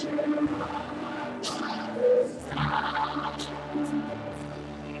measure of our Father's love.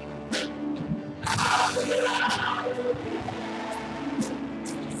 How the eye will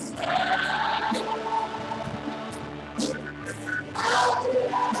His love. How the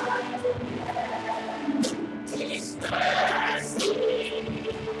eye will His mercy.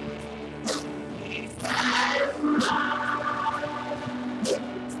 We satisfy.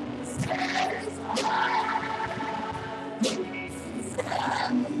 We satisfy. We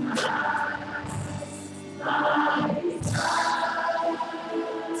satisfy. My desire.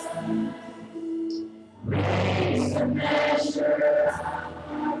 Great is the measure of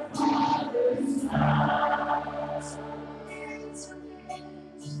our Father's love.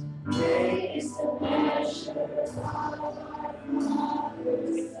 Great is the measure of our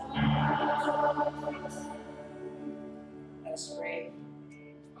Father's love. Let's pray.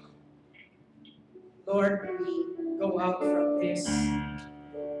 Lord, we go out from this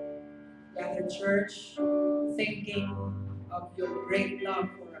gathered church thinking of your great love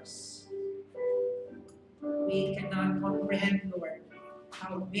for us. We cannot comprehend, Lord,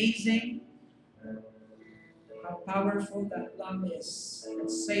 how amazing, how powerful that love is that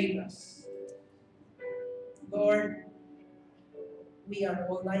saved us. Lord, we are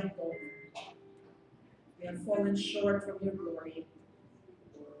all like gold. We have fallen short from your glory.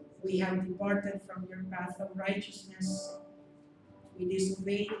 We have departed from your path of righteousness. We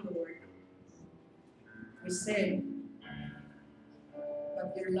disobeyed, Lord. We sinned.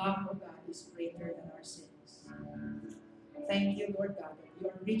 But your love, O God, is greater than our sins. Thank you, Lord God, that you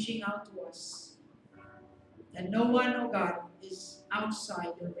are reaching out to us. And no one, O God, is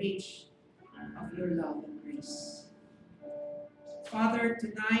outside the reach of your love and grace. Father,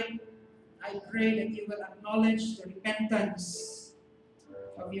 tonight, I pray that you will acknowledge the repentance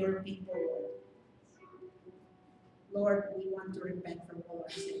of your people, Lord. Lord, we want to repent from all our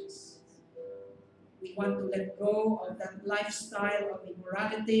sins. We want to let go of that lifestyle of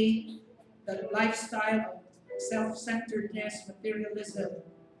immorality, that lifestyle of self-centeredness, materialism,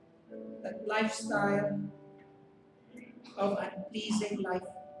 that lifestyle of unpleasing life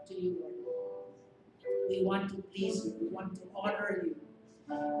to you, Lord. We want to please you. We want to honor you.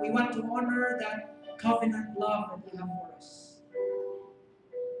 We want to honor that covenant love that you have for us.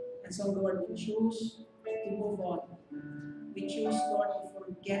 And so, Lord, we choose to move on. We choose, Lord, to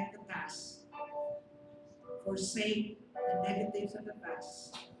forget the past, forsake the negatives of the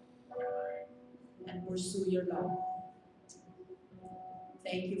past, and pursue your love.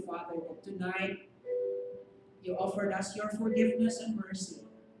 Thank you, Father, that tonight you offered us your forgiveness and mercy.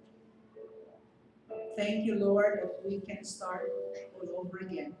 Thank you, Lord, that we can start all over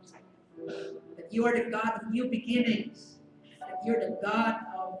again. That you are the God of new beginnings. That you're the God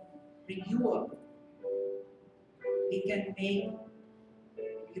of renewal. We can make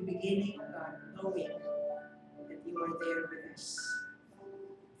the beginning, God, knowing that you are there with us.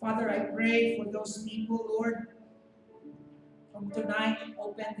 Father, I pray for those people, Lord, from tonight,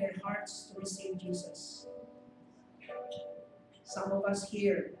 open their hearts to receive Jesus. Some of us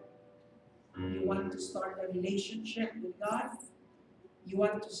here, you want to start a relationship with God. You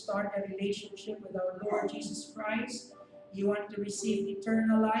want to start a relationship with our Lord Jesus Christ. You want to receive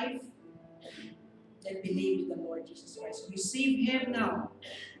eternal life. Then believe in the Lord Jesus Christ. Receive Him now.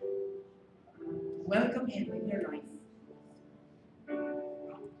 Welcome Him in your life.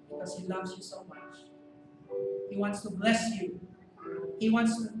 Because He loves you so much. He wants to bless you. He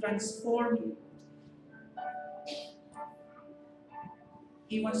wants to transform you.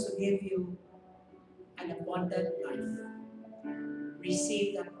 He wants to give you an abundant life.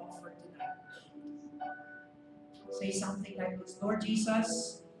 Receive that offer tonight. Say something like this: Lord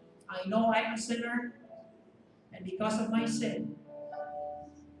Jesus, I know I'm a sinner, and because of my sin,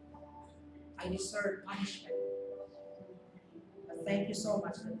 I deserve punishment. But thank you so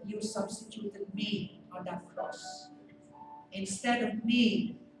much that you substituted me on that cross. Instead of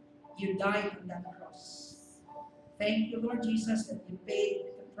me, you died on that cross. Thank you, Lord Jesus, that you paid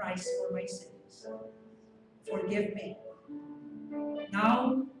the price for my sins. Forgive me.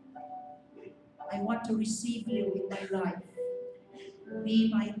 Now, I want to receive you in my life. Be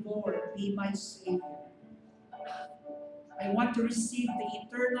my Lord, be my Savior. I want to receive the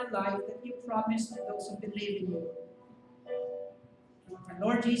eternal life that you promised to those who believe in you. And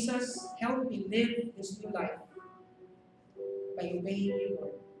Lord Jesus, help me live this new life by obeying you,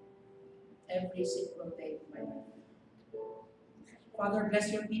 Lord, every single day of my life. Father,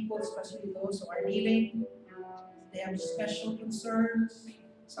 bless your people, especially those who are kneeling. They have special concerns,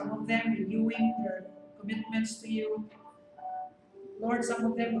 some of them renewing their commitments to you. Lord, some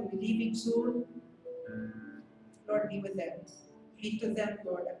of them will be leaving soon. Lord, be with them. Be to them,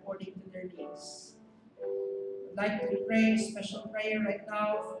 Lord, according to their needs. I'd like to pray a special prayer right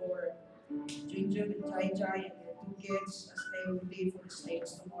now for Junjun and Jai Jai and their two kids as they will leave for the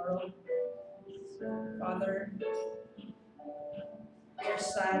States tomorrow. Father, we are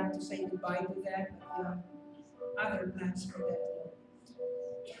sad to say goodbye to them, but you have other plans for them.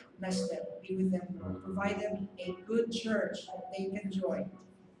 Bless them, be with them, Lord. Provide them a good church that they can join.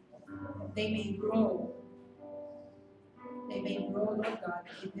 They may grow. They may grow, Lord God,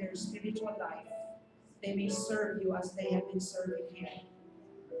 in their spiritual life. They may serve you as they have been serving you.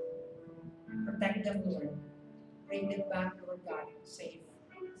 Protect them, Lord. Bring them back, Lord God, safe,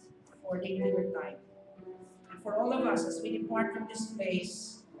 according to your time. And for all of us, as we depart from this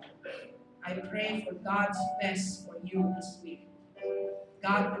place, I pray for God's best for you this week.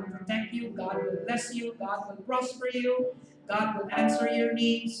 God will protect you. God will bless you. God will prosper you. God will answer your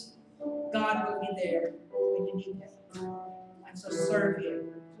needs. God will be there when you need Him. And so serve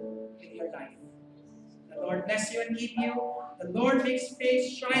Him with your life. The Lord bless you and keep you. The Lord makes His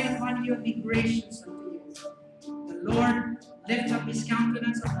face shine upon you and be gracious unto you. The Lord lift up His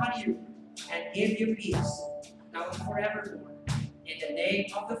countenance upon you and give you peace, now and forever, Lord. In the name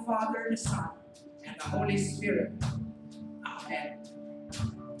of the Father, the Son, and the Holy Spirit. Amen.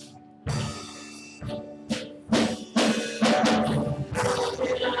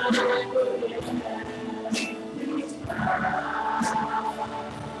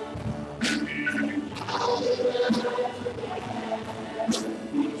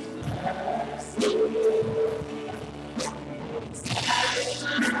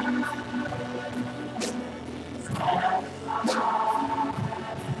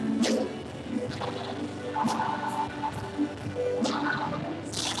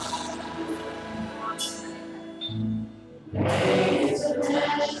 Praise the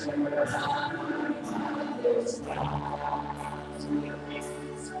We need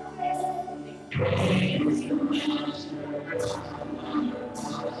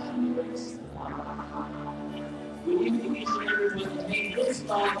to each and everyone to make this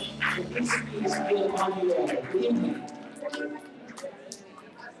life and this peace be upon you all. Believe me.